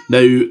there. Now,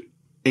 it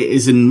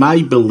is in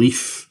my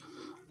belief,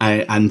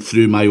 and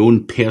through my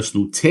own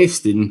personal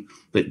testing,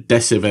 that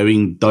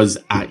disavowing does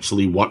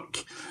actually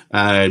work.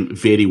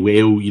 very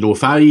well.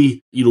 If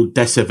I,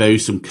 disavow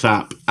some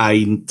crap,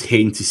 I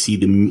tend to see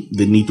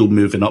the needle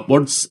moving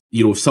upwards.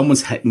 If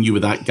someone's hitting you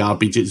with that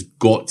garbage, it's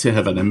got to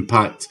have an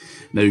impact.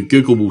 Now,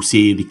 Google will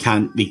say that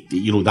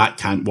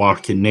can't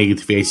work and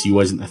negative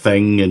SEO isn't a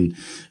thing and,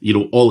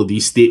 all of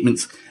these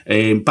statements.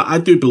 But I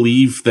do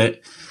believe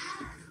that,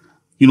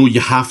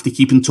 you have to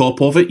keep on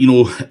top of it.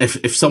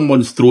 If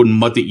someone's throwing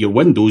mud at your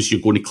windows,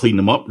 you're going to clean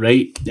them up,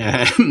 right?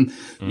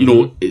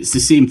 It's the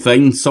same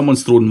thing.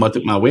 Someone's throwing mud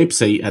at my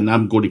website and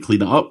I'm going to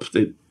clean it up.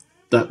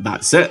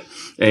 That's it.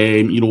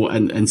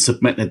 And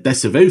submit a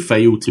disavow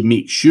file to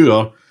make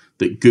sure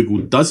that Google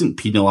doesn't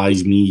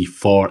penalise me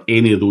for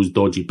any of those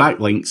dodgy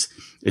backlinks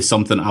is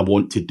something I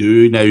want to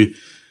do. Now,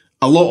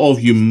 a lot of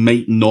you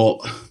might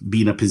not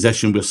be in a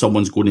position where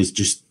someone's going to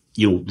just,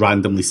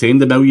 randomly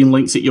send a million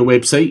links at your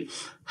website.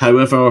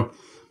 However,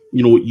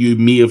 you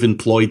may have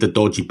employed a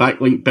dodgy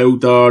backlink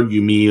builder.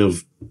 You may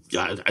have,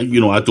 I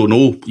don't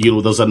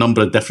know. There's a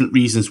number of different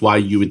reasons why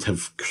you would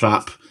have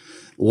crap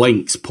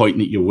links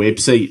pointing at your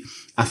website.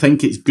 I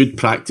think it's good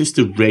practice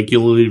to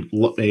regularly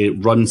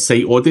run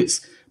site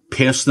audits.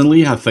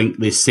 Personally, I think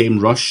the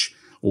SEMrush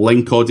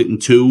link auditing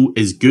tool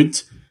is good.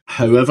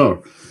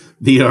 However,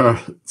 their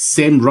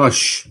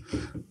SEMrush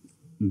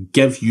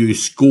give you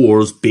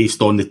scores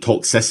based on the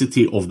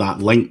toxicity of that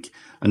link.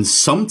 And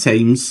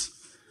sometimes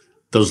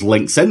there's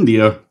links in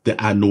there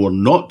that I know are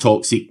not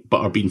toxic,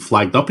 but are being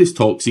flagged up as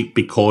toxic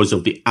because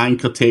of the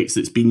anchor text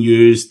that's been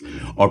used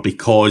or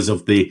because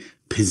of the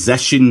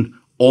position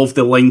of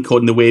the link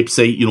on the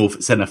website. If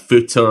it's in a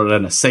footer or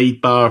in a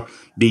sidebar,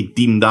 they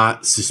deem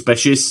that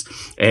suspicious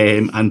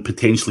and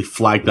potentially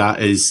flag that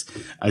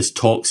as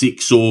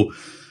toxic. So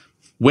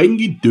when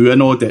you do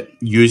an audit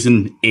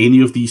using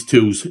any of these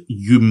tools,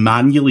 you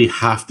manually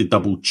have to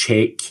double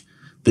check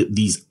that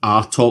these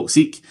are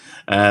toxic,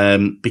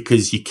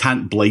 because you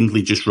can't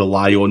blindly just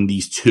rely on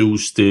these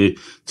tools to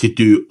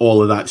do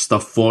all of that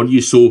stuff for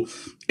you. So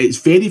it's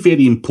very,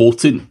 very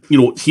important.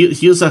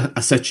 Here's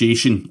a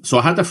situation. So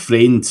I had a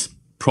friend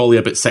probably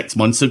about 6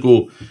 months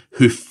ago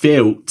who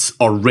felt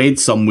or read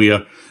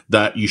somewhere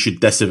that you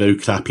should disavow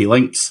crappy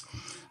links.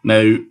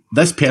 Now,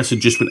 this person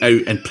just went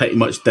out and pretty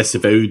much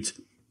disavowed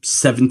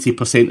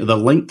 70% of their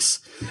links,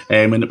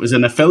 and it was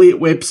an affiliate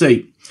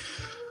website.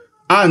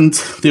 And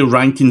their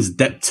rankings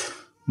dipped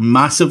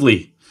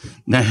massively.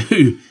 Now,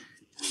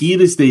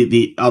 here is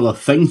the other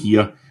thing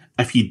here.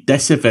 If you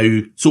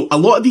disavow, so a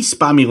lot of these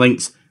spammy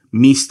links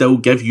may still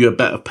give you a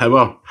bit of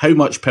power. How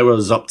much power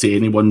is up to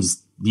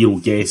anyone's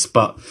guess,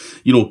 but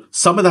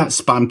some of that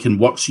spam can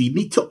work. So you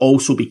need to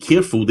also be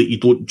careful that you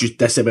don't just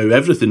disavow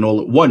everything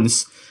all at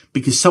once,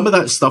 because some of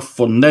that stuff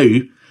for now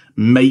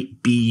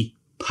might be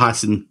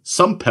passing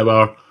some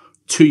power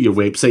to your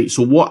website.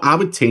 So what I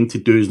would tend to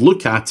do is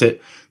look at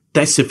it,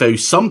 disavow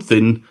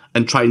something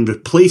and try and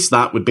replace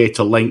that with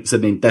better links,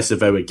 and then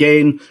disavow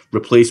again,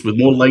 replace with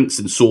more links,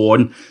 and so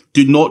on.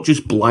 Do not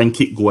just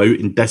blanket go out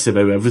and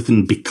disavow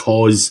everything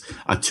because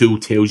a tool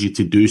tells you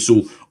to do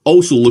so.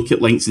 Also look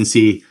at links and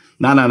say,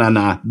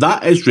 nah,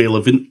 that is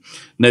relevant.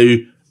 Now,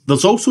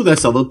 there's also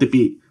this other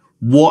debate.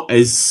 What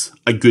is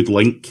a good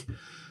link?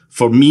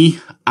 For me,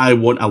 I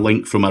want a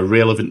link from a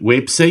relevant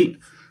website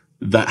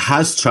that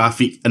has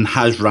traffic and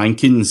has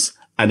rankings,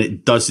 and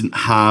it doesn't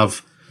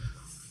have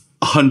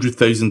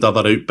 100,000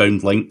 other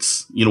outbound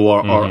links, or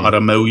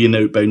a million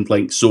outbound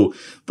links. So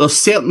there's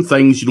certain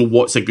things,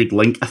 what's a good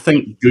link. I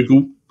think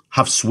Google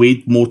have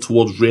swayed more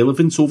towards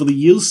relevance over the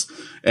years.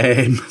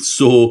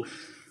 So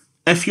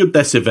if you're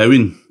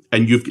disavowing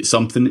and you've got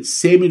something that's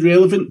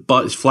semi-relevant,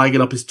 but it's flagging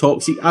up as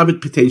toxic, I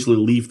would potentially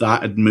leave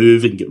that and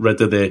move and get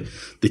rid of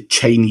the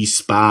Chinese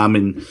spam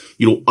and,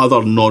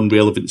 other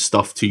non-relevant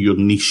stuff to your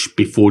niche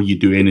before you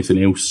do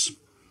anything else.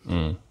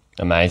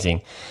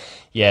 Amazing.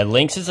 Yeah,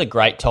 links is a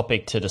great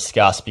topic to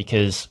discuss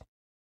because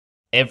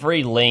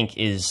every link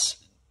is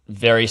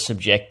very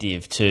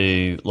subjective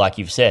to, like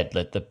you've said,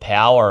 that the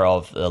power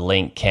of the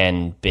link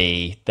can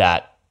be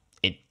that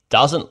it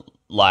doesn't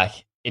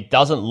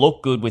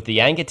look good with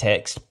the anchor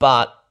text,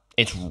 but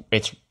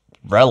it's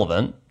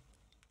relevant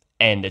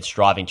and it's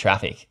driving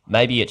traffic.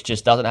 Maybe it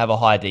just doesn't have a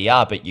high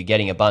DR, but you're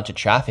getting a bunch of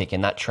traffic,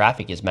 and that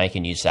traffic is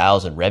making you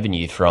sales and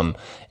revenue from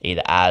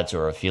either ads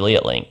or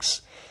affiliate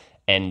links.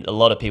 And a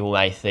lot of people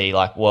may think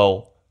like,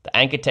 well, the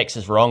anchor text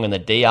is wrong and the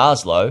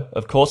DR's low.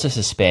 Of course this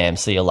is spam.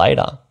 See you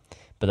later.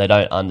 But they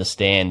don't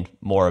understand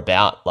more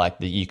about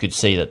you could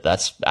see that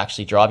that's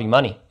actually driving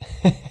money.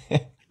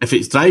 If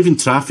it's driving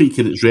traffic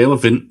and it's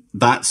relevant,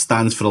 that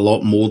stands for a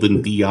lot more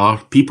than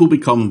DR. People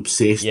become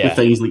obsessed with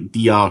things like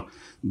DR.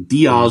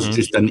 DR is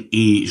just an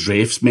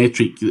Ahrefs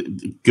metric.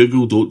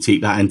 Google don't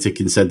take that into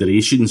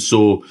consideration.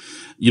 So,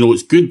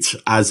 it's good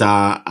as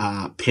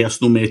a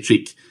personal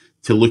metric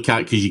to look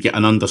at because you get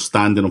an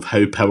understanding of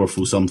how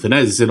powerful something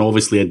is. And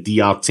obviously a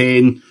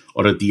DR10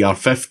 or a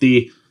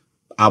DR50,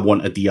 I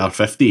want a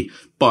DR50.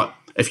 But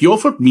if you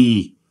offered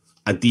me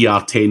a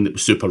DR10 that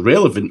was super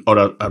relevant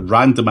or a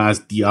random ass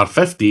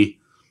DR50,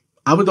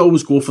 I would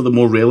always go for the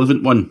more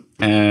relevant one.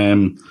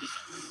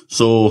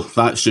 So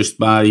that's just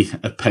my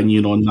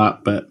opinion on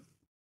that. But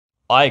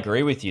I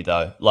agree with you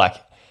though. Like,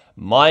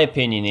 my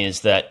opinion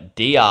is that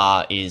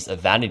DR is a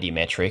vanity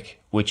metric,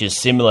 which is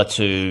similar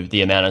to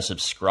the amount of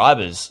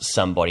subscribers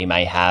somebody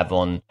may have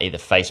on either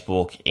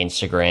Facebook,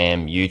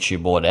 Instagram,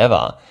 YouTube, or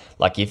whatever.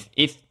 Like if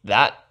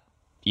that,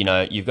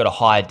 you've got a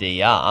high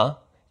DR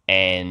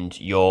and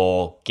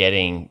you're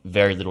getting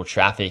very little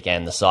traffic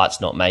and the site's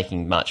not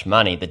making much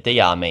money, the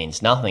DR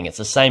means nothing. It's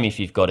the same if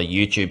you've got a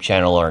YouTube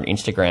channel or an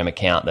Instagram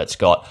account that's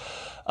got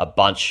a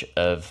bunch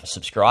of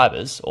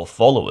subscribers or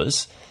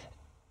followers,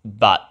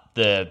 but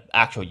the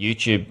actual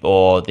YouTube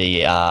or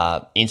the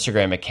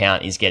Instagram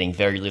account is getting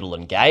very little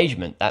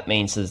engagement. That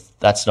means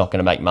that's not going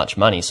to make much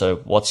money.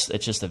 So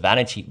it's just a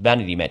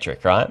vanity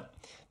metric, right?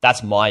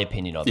 That's my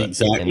opinion of it.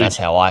 Exactly. And that's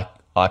how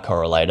I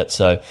correlate it.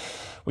 So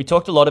we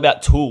talked a lot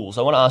about tools.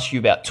 I want to ask you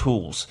about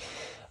tools.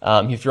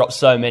 You've dropped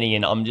so many,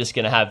 and I'm just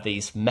going to have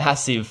these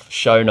massive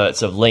show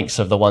notes of links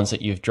of the ones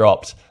that you've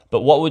dropped.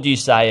 But what would you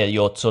say are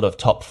your sort of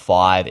top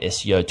 5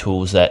 SEO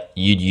tools that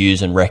you'd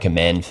use and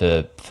recommend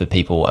for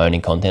people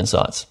owning content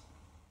sites?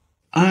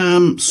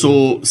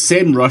 So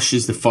SEMrush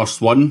is the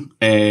first one.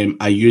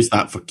 I use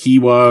that for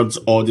keywords,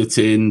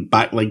 auditing,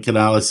 backlink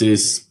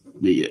analysis,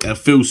 a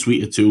full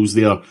suite of tools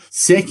there.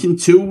 Second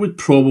tool would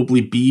probably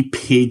be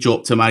Page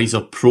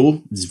Optimizer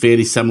Pro. It's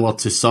very similar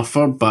to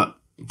Surfer, but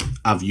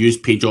I've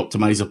used Page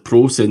Optimizer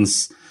Pro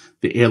since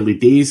the early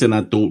days, and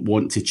I don't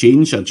want to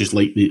change. I just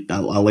like I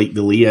like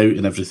the layout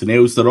and everything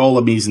else. They're all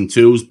amazing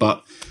tools,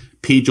 but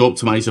Page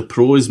Optimizer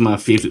Pro is my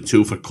favorite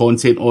tool for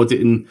content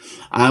auditing.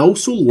 I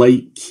also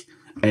like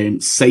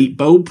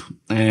Sitebulb.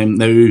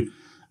 Now,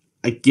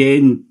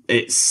 again,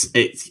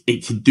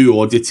 it can do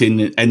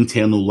auditing,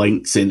 internal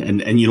links,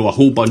 and a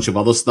whole bunch of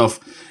other stuff.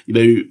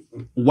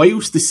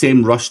 Whilst the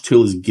SEMrush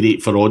tool is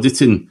great for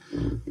auditing,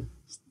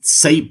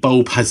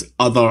 Sitebulb has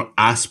other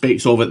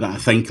aspects of it that I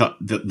think that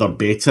they're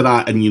better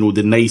at, and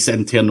the nice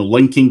internal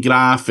linking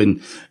graph,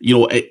 and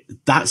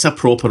that's a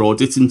proper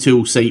auditing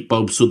tool,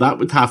 Sitebulb. So that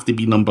would have to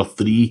be number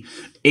 3.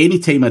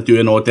 Anytime I do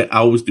an audit, I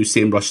always do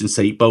SEMrush and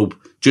Sitebulb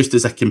just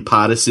as a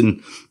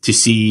comparison to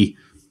see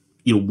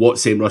what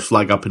SEMrush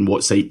flag up and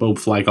what Sitebulb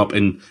flag up.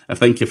 And I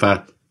think if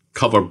I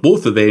cover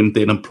both of them,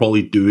 then I'm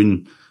probably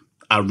doing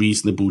a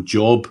reasonable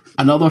job.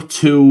 Another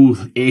tool,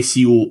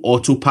 SEO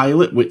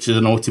Autopilot, which is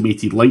an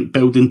automated link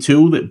building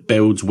tool that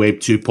builds Web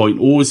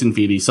 2.0s and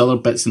various other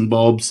bits and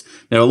bobs.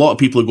 Now, a lot of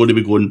people are going to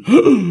be going,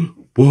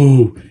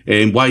 whoa,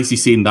 why is he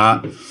saying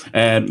that?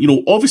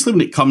 Obviously when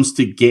it comes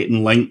to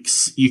getting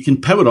links, you can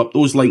power up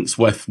those links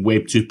with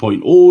Web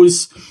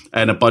 2.0s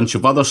and a bunch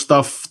of other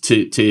stuff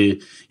to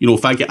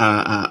if I get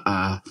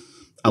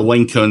a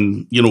link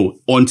on,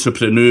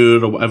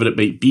 Entrepreneur or whatever it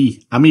might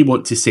be, I may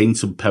want to send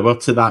some power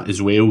to that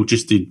as well,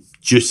 just to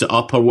juice it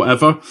up or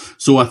whatever.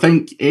 So I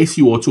think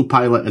SEO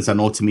Autopilot as an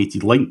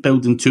automated link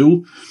building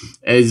tool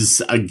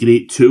is a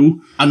great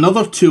tool.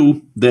 Another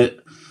tool that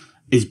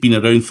has been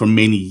around for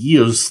many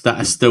years that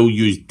I still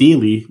use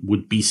daily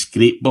would be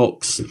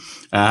Scrapebox.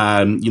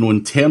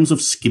 In terms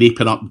of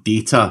scraping up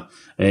data,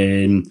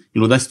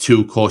 this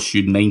tool costs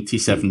you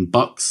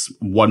 $97,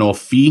 one-off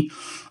fee,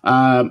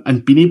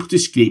 and being able to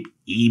scrape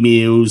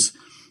emails,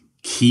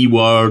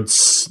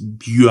 keywords,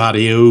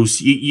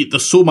 URLs,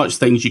 there's so much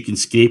things you can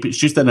scrape. It's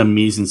just an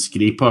amazing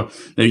scraper.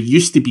 Now, it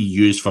used to be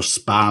used for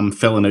spam,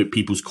 filling out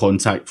people's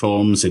contact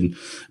forms and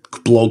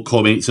blog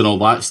comments and all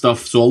that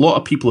stuff. So a lot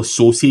of people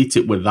associate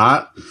it with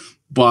that,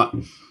 but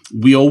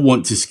we all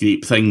want to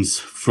scrape things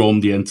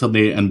from the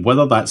internet, and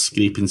whether that's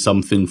scraping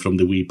something from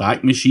the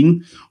Wayback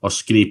Machine or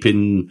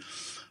scraping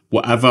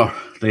whatever,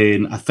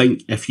 then I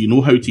think if you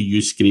know how to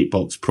use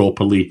Scrapebox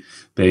properly,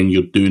 then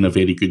you're doing a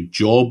very good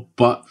job.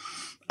 But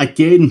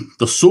again,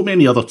 there's so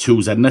many other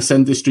tools in this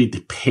industry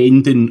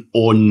depending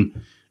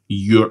on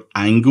your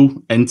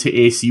angle into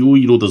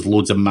SEO. There's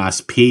loads of mass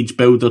page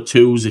builder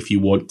tools if you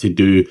want to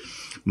do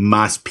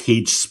mass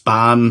page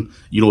spam,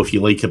 if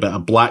you like a bit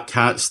of black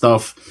hat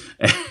stuff.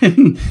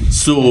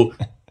 So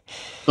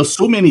there's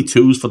so many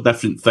tools for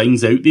different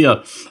things out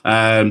there.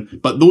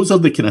 But those are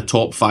the kind of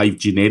top 5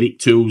 generic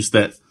tools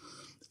that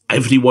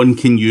everyone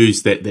can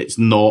use that's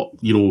not,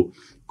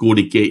 going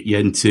to get you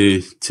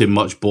into too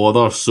much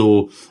bother.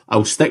 So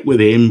I'll stick with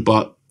them.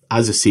 But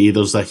as I say,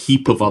 there's a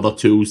heap of other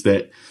tools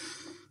that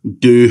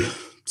do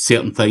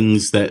certain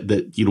things that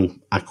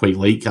I quite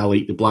like. I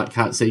like the black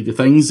hat side of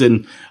things,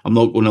 and I'm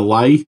not going to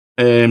lie.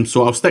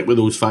 So I'll stick with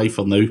those 5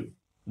 for now.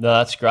 No,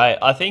 that's great.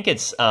 I think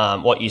it's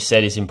what you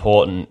said is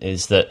important,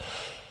 is that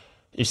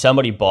if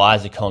somebody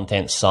buys a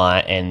content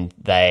site and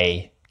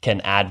they can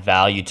add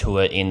value to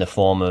it in the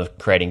form of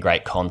creating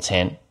great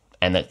content,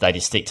 and that they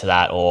just stick to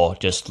that, or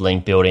just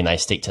link building, they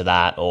stick to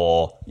that,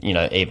 or,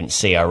 even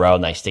CRO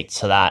and they stick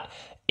to that,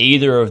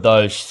 either of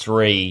those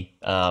 3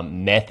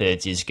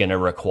 methods is going to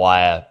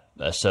require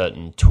a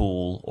certain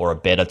tool or a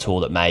better tool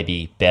that may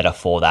be better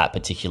for that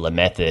particular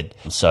method.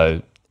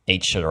 So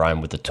each to their own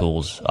with the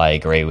tools. I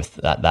agree with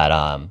that.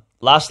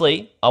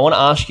 Lastly, I want to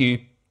ask you,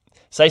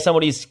 say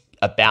somebody's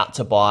about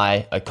to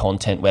buy a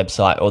content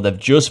website, or they've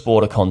just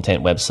bought a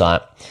content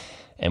website,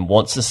 and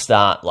wants to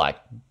start like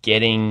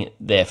getting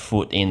their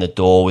foot in the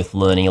door with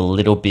learning a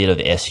little bit of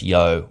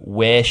SEO,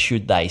 where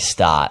should they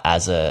start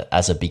as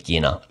a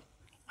beginner?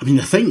 I mean,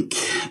 I think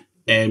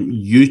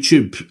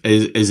YouTube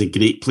is a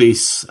great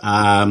place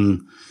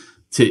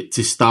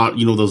to start.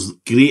 You know, there's a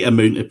great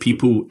amount of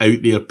people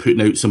out there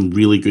putting out some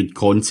really good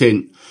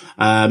content.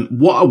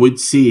 What I would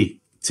say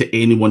to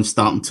anyone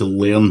starting to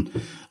learn,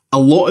 a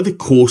lot of the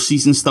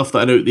courses and stuff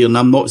that are out there, and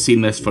I'm not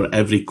saying this for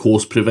every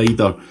course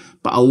provider,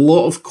 but a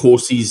lot of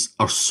courses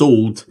are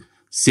sold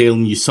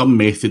selling you some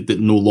method that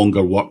no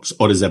longer works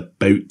or is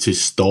about to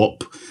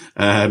stop.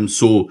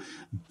 So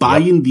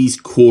buying these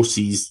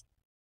courses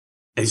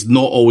is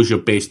not always your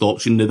best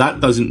option. Now,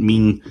 that doesn't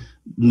mean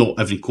not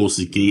every course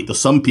is great. There's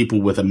some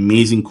people with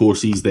amazing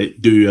courses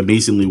that do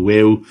amazingly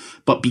well,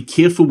 but be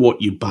careful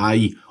what you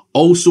buy.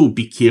 Also,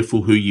 be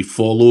careful who you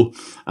follow.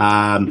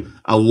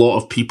 A lot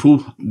of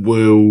people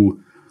will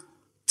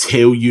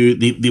tell you,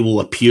 they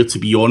will appear to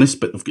be honest,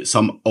 but they've got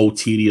some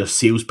ulterior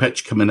sales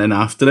pitch coming in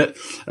after it.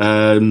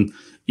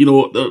 You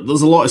know,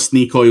 there's a lot of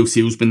snake oil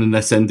salesmen in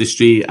this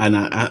industry, and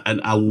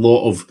a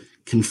lot of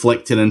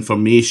conflicting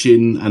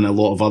information and a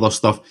lot of other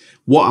stuff.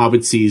 What I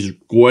would say is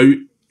go out,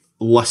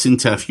 listen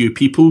to a few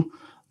people,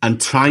 and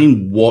try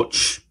and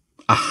watch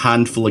a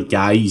handful of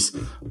guys.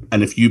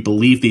 And if you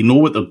believe they know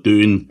what they're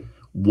doing,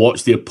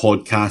 watch their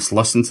podcasts,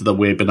 listen to their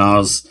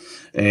webinars,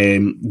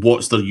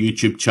 watch their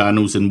YouTube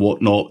channels and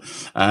whatnot.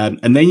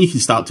 And then you can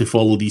start to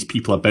follow these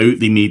people about.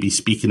 They may be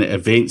speaking at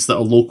events that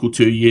are local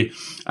to you.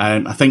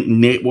 I think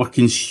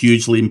networking is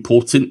hugely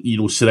important, you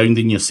know,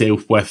 surrounding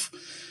yourself with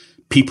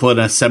people in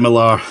a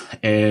similar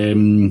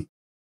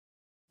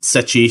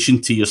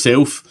situation to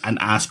yourself and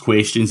ask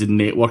questions and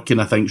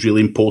networking, I think is really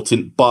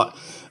important. But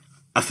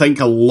I think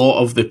a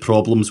lot of the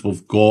problems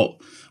we've got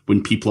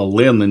when people are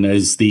learning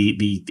is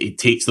it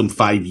takes them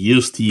 5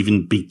 years to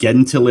even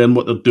begin to learn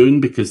what they're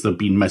doing because they've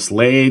been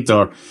misled,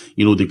 or,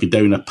 you know, they go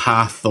down a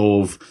path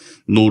of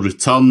no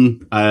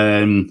return.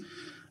 And,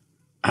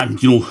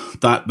 you know,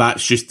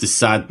 that's just the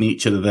sad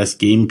nature of this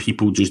game.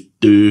 People just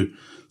do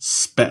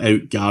spit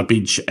out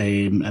garbage.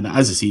 And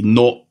as I say,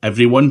 not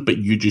everyone, but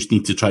you just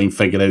need to try and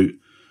figure out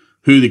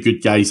who the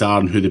good guys are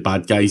and who the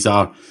bad guys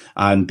are.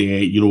 And,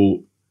 you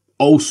know,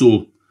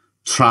 also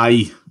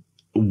try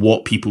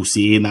what people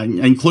say, and I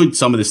include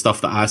some of the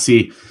stuff that I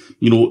say.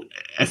 You know,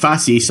 if I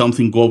say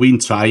something, go away and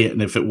try it,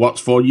 and if it works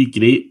for you,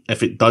 great.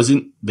 If it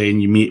doesn't,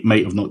 then you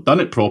might have not done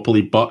it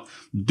properly, but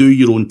do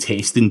your own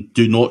testing.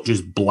 Do not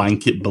just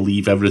blanket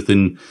believe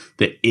everything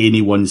that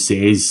anyone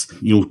says.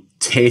 You know,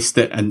 test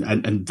it,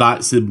 and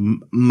that's the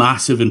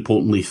massive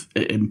important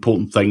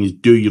thing, is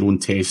do your own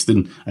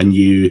testing, and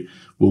you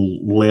will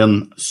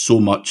learn so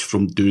much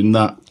from doing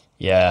that.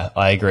 Yeah,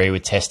 I agree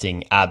with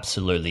testing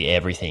absolutely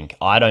everything.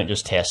 I don't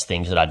just test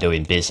things that I do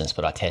in business,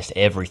 but I test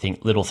everything,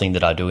 little thing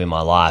that I do in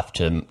my life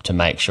to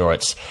make sure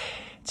it's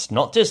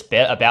not just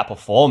about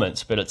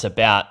performance, but it's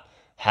about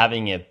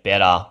having a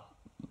better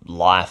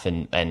life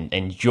and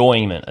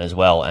enjoyment as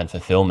well, and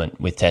fulfillment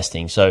with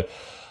testing. So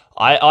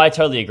I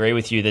totally agree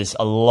with you. There's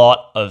a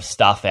lot of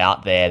stuff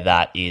out there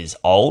that is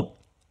old,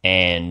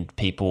 and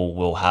people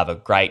will have a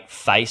great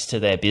face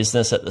to their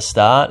business at the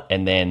start,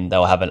 and then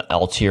they'll have an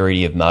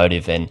ulterior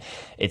motive. And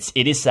it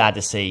is sad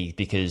to see,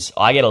 because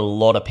I get a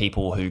lot of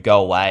people who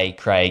go away,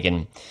 Craig,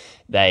 and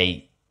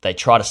they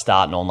try to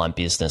start an online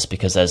business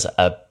because there's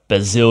a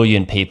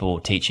bazillion people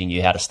teaching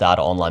you how to start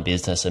an online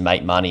business and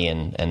make money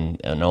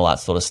and all that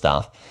sort of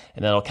stuff.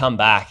 And then they'll come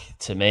back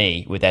to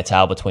me with their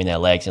tail between their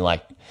legs and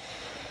like,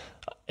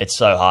 it's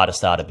so hard to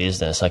start a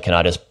business. So can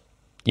I just,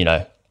 you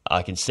know,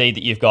 I can see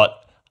that you've got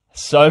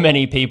so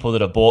many people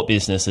that have bought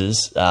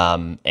businesses,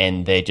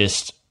 and they're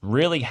just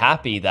really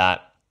happy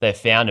that they've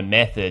found a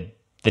method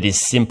that is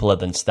simpler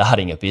than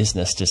starting a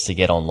business just to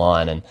get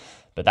online.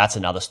 But that's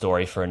another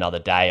story for another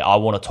day. I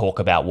want to talk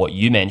about what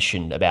you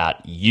mentioned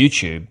about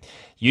YouTube.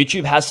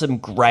 YouTube has some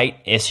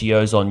great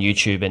SEOs on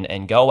YouTube,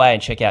 and go away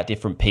and check out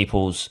different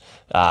people's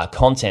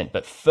content.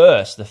 But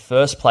first, the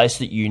first place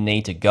that you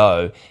need to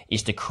go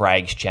is to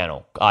Craig's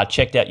channel. I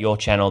checked out your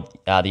channel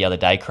the other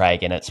day,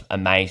 Craig, and it's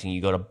amazing.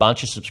 You've got a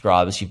bunch of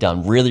subscribers. You've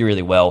done really,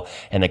 really well,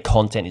 and the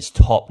content is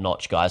top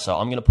notch, guys. So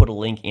I'm going to put a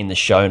link in the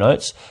show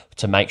notes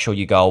to make sure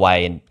you go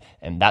away,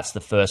 and that's the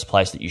first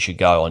place that you should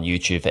go on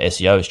YouTube for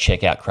SEO, is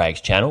check out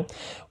Craig's channel.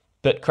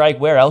 But Craig,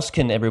 where else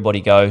can everybody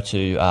go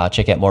to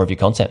check out more of your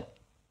content?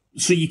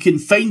 So you can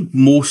find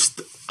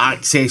most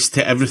access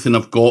to everything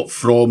I've got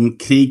from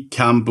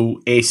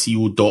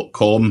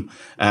craigcampbellseo.com.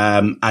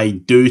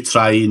 I do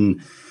try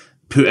and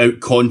put out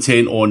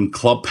content on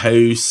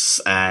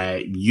Clubhouse,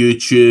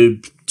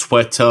 YouTube,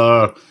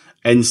 Twitter,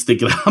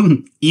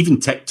 Instagram, even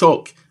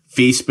TikTok,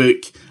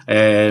 Facebook.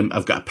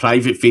 I've got a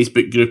private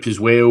Facebook group as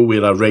well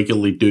where I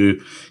regularly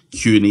do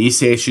Q&A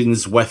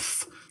sessions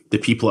with the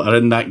people that are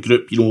in that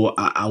group. You know,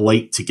 I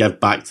like to give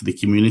back to the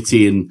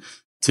community and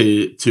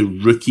to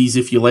rookies,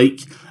 if you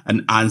like,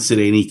 and answer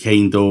any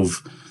kind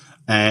of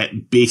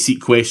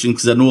basic question,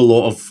 because I know a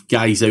lot of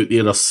guys out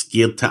there are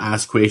scared to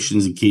ask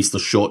questions in case they're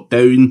shot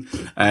down,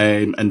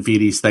 and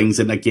various things.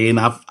 And again,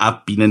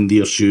 I've been in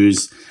their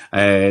shoes,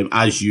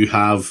 as you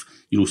have,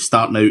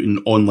 starting out in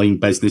online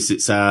business.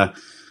 It's a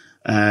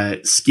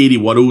scary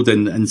world,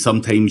 and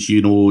sometimes,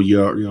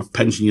 you're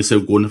pinching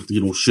yourself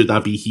going, should I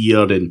be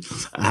here,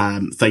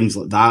 and things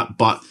like that.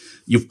 But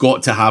you've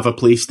got to have a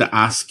place to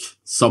ask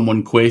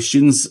someone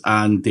questions,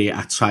 and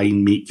I try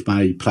and make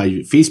my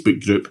private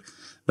Facebook group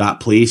that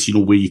place,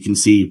 where you can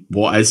say,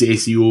 what is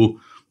SEO?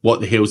 What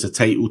the hell's a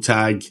title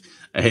tag?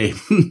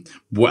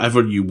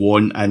 Whatever you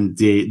want, and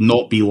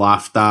not be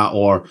laughed at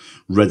or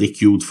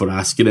ridiculed for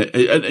asking it.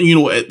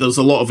 There's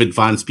a lot of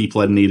advanced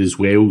people in there as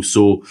well,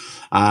 so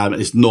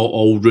it's not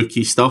all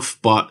rookie stuff,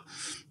 but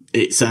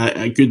it's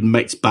a good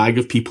mixed bag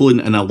of people,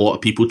 and a lot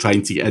of people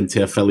trying to get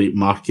into affiliate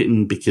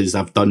marketing, because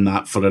I've done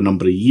that for a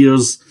number of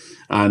years.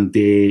 And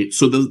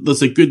so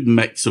there's a good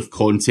mix of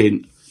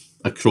content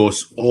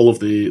across all of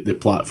the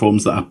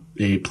platforms that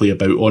I play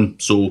about on.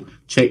 So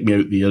check me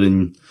out there,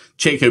 and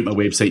check out my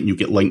website, and you'll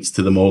get links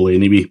to them all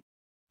anyway.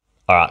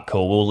 All right,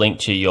 cool. We'll link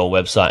to your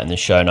website in the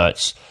show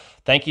notes.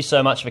 Thank you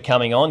so much for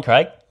coming on,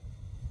 Craig.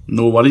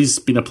 No worries.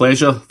 It's been a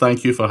pleasure.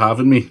 Thank you for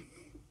having me.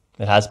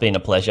 It has been a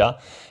pleasure.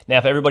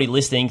 Now, for everybody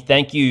listening,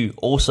 thank you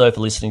also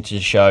for listening to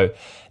the show.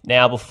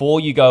 Now, before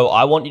you go,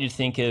 I want you to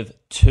think of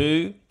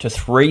 2 to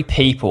 3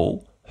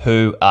 people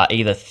who are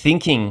either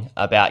thinking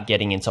about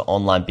getting into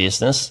online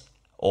business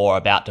or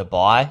about to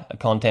buy a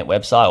content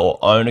website or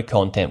own a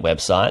content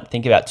website.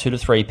 Think about 2 to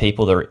 3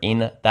 people that are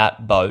in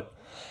that boat,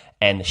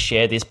 and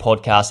share this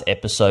podcast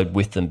episode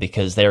with them,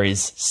 because there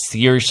is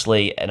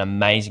seriously an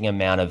amazing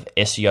amount of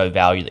SEO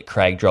value that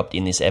Craig dropped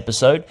in this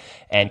episode,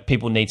 and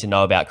people need to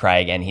know about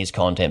Craig and his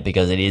content,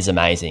 because it is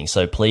amazing.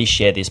 So please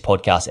share this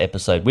podcast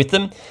episode with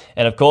them.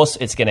 And of course,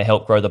 it's going to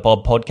help grow the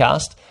Bob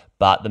podcast,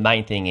 but the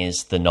main thing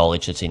is the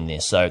knowledge that's in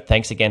this. So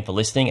thanks again for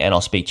listening, and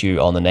I'll speak to you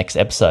on the next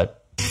episode.